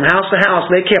temple and from house to house,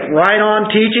 they kept right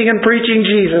on teaching and preaching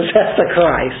Jesus as the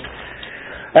Christ.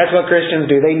 That's what Christians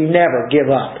do. They never give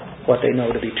up what they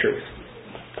know to be truth.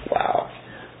 Wow.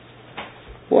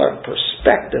 What a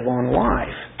perspective on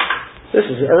life. This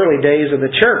is the early days of the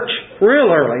church.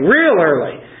 Real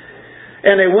early.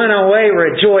 And they went away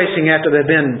rejoicing after they'd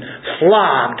been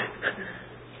flogged,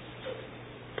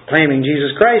 proclaiming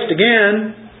Jesus Christ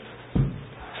again.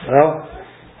 Well,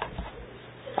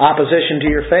 opposition to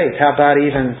your faith. How about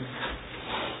even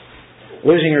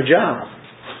losing your job?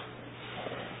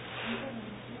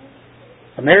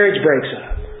 A marriage breaks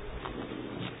up.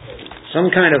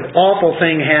 Some kind of awful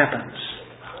thing happens.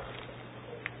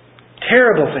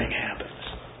 Terrible thing happens.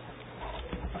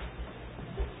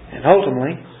 And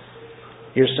ultimately,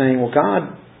 you're saying, well,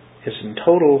 God is in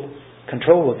total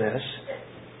control of this.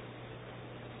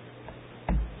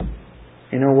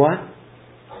 You know what?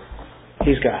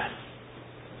 He's God.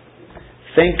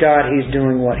 Thank God He's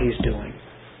doing what He's doing.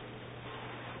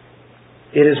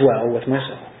 It is well with my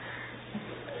soul.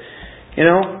 You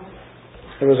know,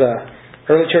 there was an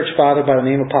early church father by the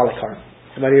name of Polycarp.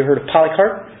 Anybody ever heard of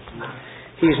Polycarp?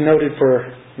 He's noted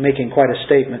for making quite a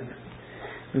statement.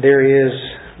 There he is.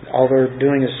 All they're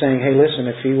doing is saying, hey, listen,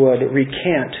 if you would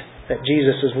recant that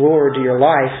Jesus is Lord to your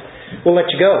life, we'll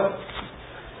let you go.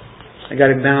 They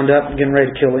got him bound up and getting ready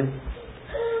to kill him.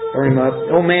 Or him up.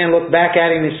 Old man looked back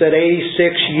at him and he said, 86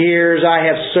 years I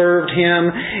have served Him,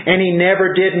 and He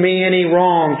never did me any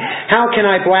wrong. How can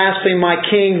I blaspheme my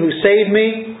King who saved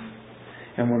me?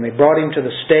 And when they brought him to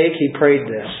the stake, he prayed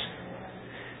this: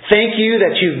 thank you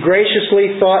that you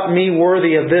graciously thought me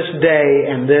worthy of this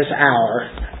day and this hour.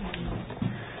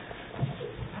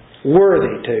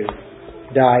 Worthy to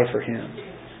die for Him.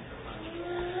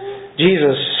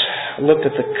 Jesus looked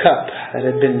at the cup that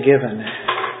had been given.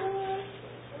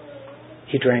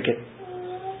 He drank it.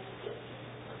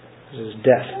 This is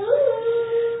death.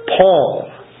 Paul,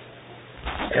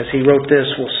 as he wrote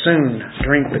this, will soon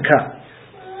drink the cup.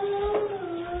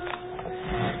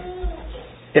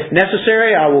 If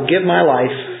necessary, I will give my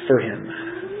life for Him,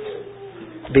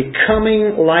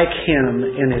 becoming like Him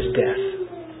in His death.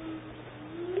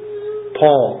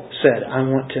 Paul said, I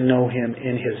want to know Him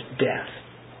in His death.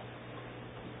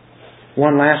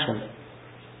 One last one.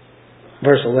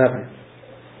 Verse 11.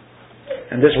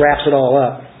 And this wraps it all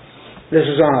up. This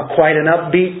is on quite an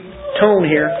upbeat tone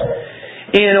here.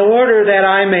 In order that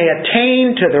I may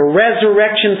attain to the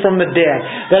resurrection from the dead.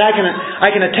 That I can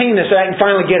attain this, that I can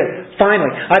finally get it.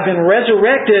 Finally. I've been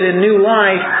resurrected in new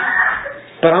life,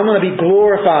 but I'm going to be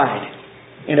glorified.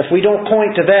 And if we don't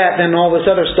point to that, then all this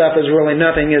other stuff is really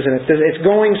nothing, isn't it? It's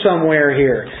going somewhere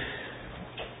here.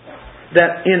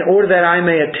 That in order that I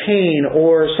may attain,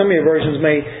 or some of your versions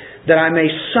may, that I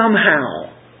may somehow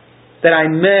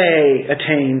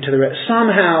attain to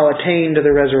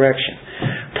the resurrection.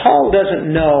 Paul doesn't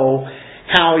know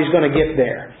how he's going to get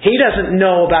there. He doesn't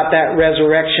know about that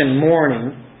resurrection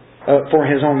morning for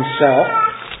his own self.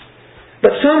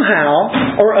 But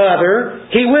somehow or other,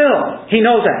 he will. He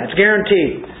knows that. It's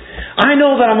guaranteed. I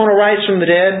know that I'm going to rise from the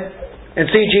dead and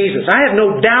see Jesus. I have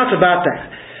no doubts about that.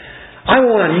 I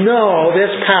want to know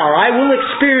this power. I will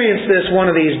experience this one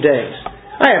of these days.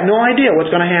 I have no idea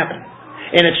what's going to happen.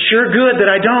 And it's sure good that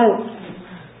I don't.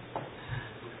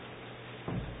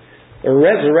 The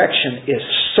resurrection is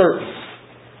certain.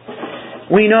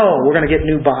 We know we're going to get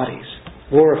new bodies,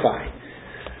 glorified.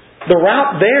 The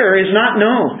route there is not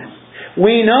known.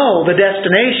 We know the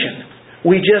destination.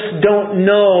 We just don't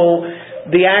know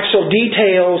the actual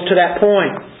details to that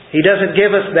point. He doesn't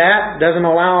give us that, doesn't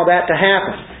allow that to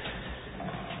happen.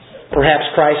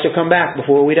 Perhaps Christ will come back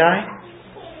before we die.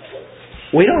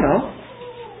 We don't know.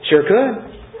 Sure could.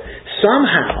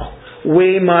 Somehow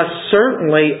we must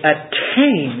certainly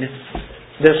attain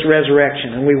this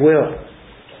resurrection, and we will.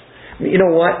 You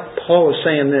know what? Paul is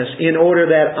saying this, in order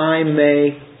that I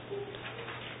may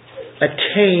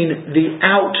attain the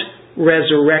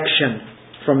out-resurrection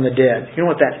from the dead. You know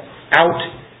what that out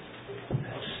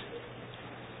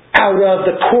of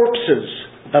the corpses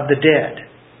of the dead.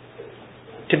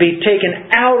 To be taken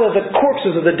out of the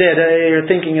corpses of the dead. You're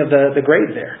thinking of the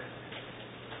grave there.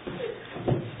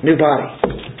 New body.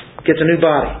 Gets a new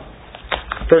body.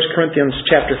 1 Corinthians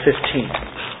chapter 15.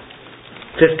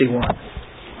 51.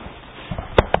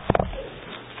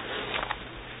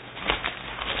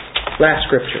 Last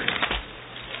scripture.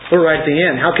 We're right at the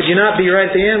end. How could you not be right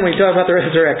at the end when you talk about the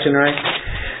resurrection, right?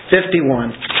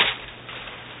 51.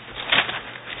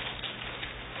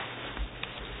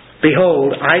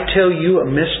 Behold, I tell you a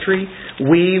mystery.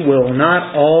 We will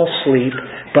not all sleep,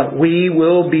 but we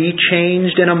will be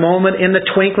changed in a moment, in the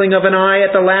twinkling of an eye, at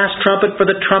the last trumpet, for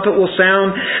the trumpet will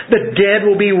sound. The dead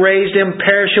will be raised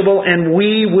imperishable, and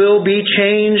we will be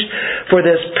changed. For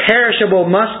this perishable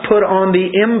must put on the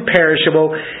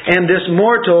imperishable, and this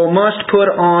mortal must put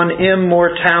on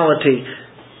immortality.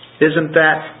 Isn't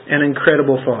that an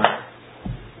incredible thought?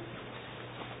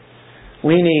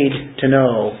 We need to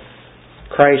know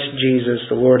Christ Jesus,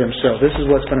 the Lord Himself. This is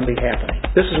what's going to be happening.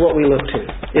 This is what we look to.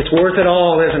 It's worth it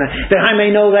all, isn't it? That I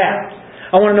may know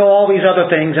that. I want to know all these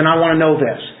other things, and I want to know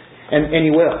this. And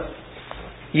you will.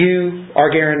 You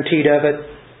are guaranteed of it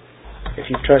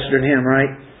if you've trusted in Him,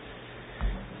 right?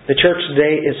 The church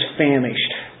today is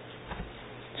famished.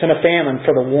 It's in a famine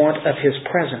for the want of His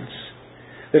presence.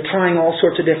 They're trying all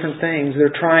sorts of different things.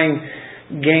 They're trying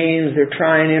games. They're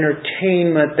trying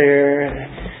entertainment. They're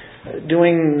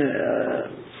doing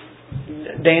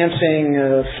dancing,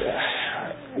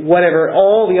 whatever,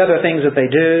 all the other things that they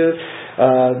do.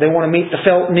 They want to meet the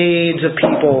felt needs of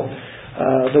people.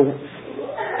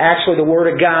 Actually, the Word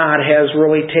of God has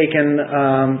really taken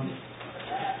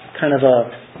kind of a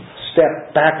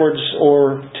step backwards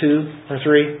or two or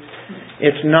three.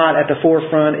 It's not at the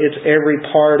forefront. It's every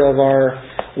part of our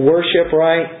worship,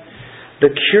 right?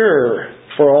 The cure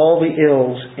for all the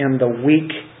ills in the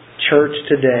weak church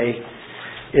today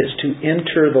is to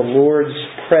enter the Lord's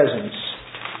presence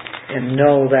and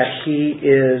know that He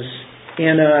is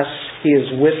in us, He is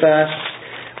with us.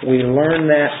 We learn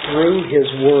that through His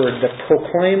Word, the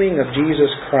proclaiming of Jesus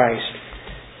Christ.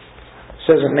 It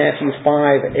says in Matthew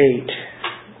 5:8,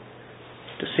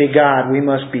 to see God, we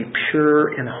must be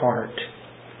pure in heart.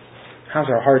 How's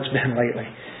our hearts been lately?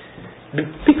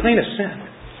 Be clean of sin.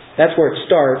 That's where it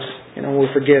starts.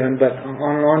 We're forgiven, but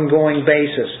on an ongoing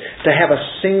basis. To have a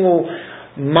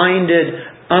single-minded,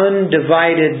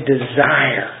 undivided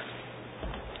desire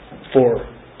for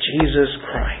Jesus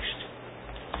Christ.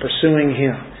 Pursuing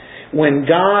Him. When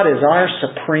God is our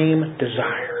supreme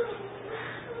desire.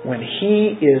 When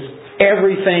He is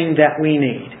everything that we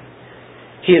need.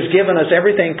 He has given us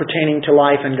everything pertaining to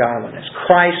life and godliness.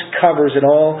 Christ covers it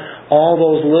all. All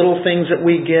those little things that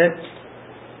we get,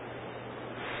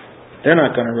 they're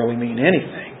not going to really mean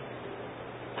anything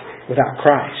without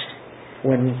Christ.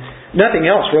 When nothing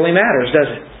else really matters, does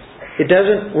it? It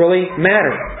doesn't really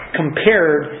matter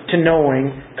compared to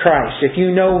knowing Christ. If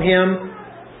you know Him,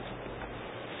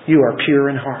 you are pure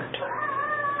in heart.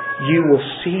 You will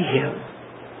see Him.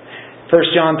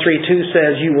 1 John 3:2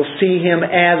 says, you will see Him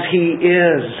as He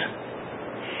is.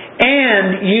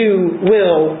 And you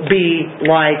will be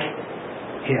like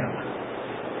Him.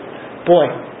 Boy,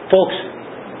 folks,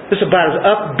 this is about as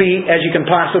upbeat as you can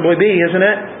possibly be, isn't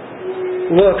it?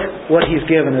 Look what He's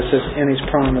given us in His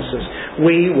promises.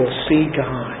 We will see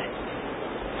God.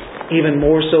 Even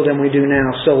more so than we do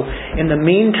now. So, in the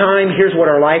meantime, here's what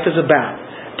our life is about.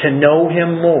 To know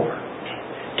Him more.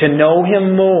 To know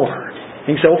Him more.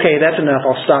 You can say, okay, that's enough.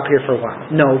 I'll stop here for a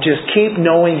while. No, just keep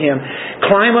knowing Him.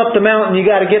 Climb up the mountain. You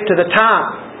got to get to the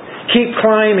top. Keep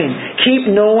climbing.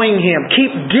 Keep knowing Him.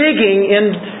 Keep digging in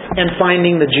and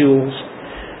finding the jewels.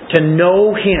 To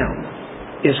know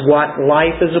Him is what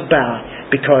life is about,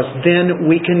 because then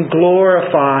we can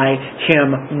glorify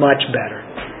Him much better.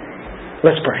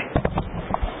 Let's pray.